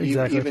 Yeah, where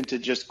exactly. Even to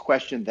just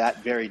question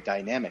that very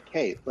dynamic,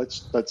 hey,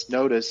 let's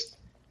notice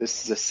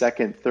this is a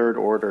second, third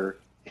order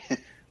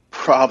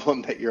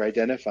problem that you're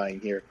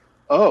identifying here.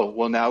 Oh,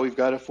 well, now we've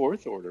got a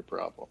fourth order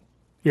problem.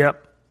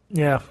 Yep.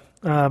 Yeah.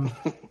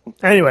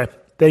 Anyway,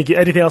 thank you.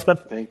 Anything else,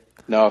 Ben?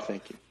 No,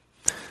 thank you.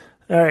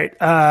 All right.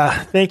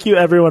 Thank you,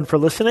 everyone, for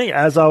listening.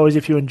 As always,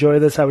 if you enjoy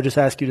this, I would just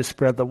ask you to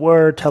spread the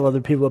word, tell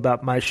other people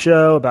about my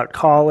show, about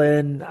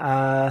Callin,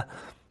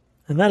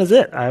 and that is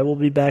it. I will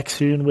be back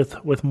soon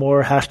with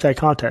more hashtag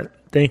content.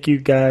 Thank you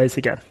guys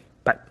again.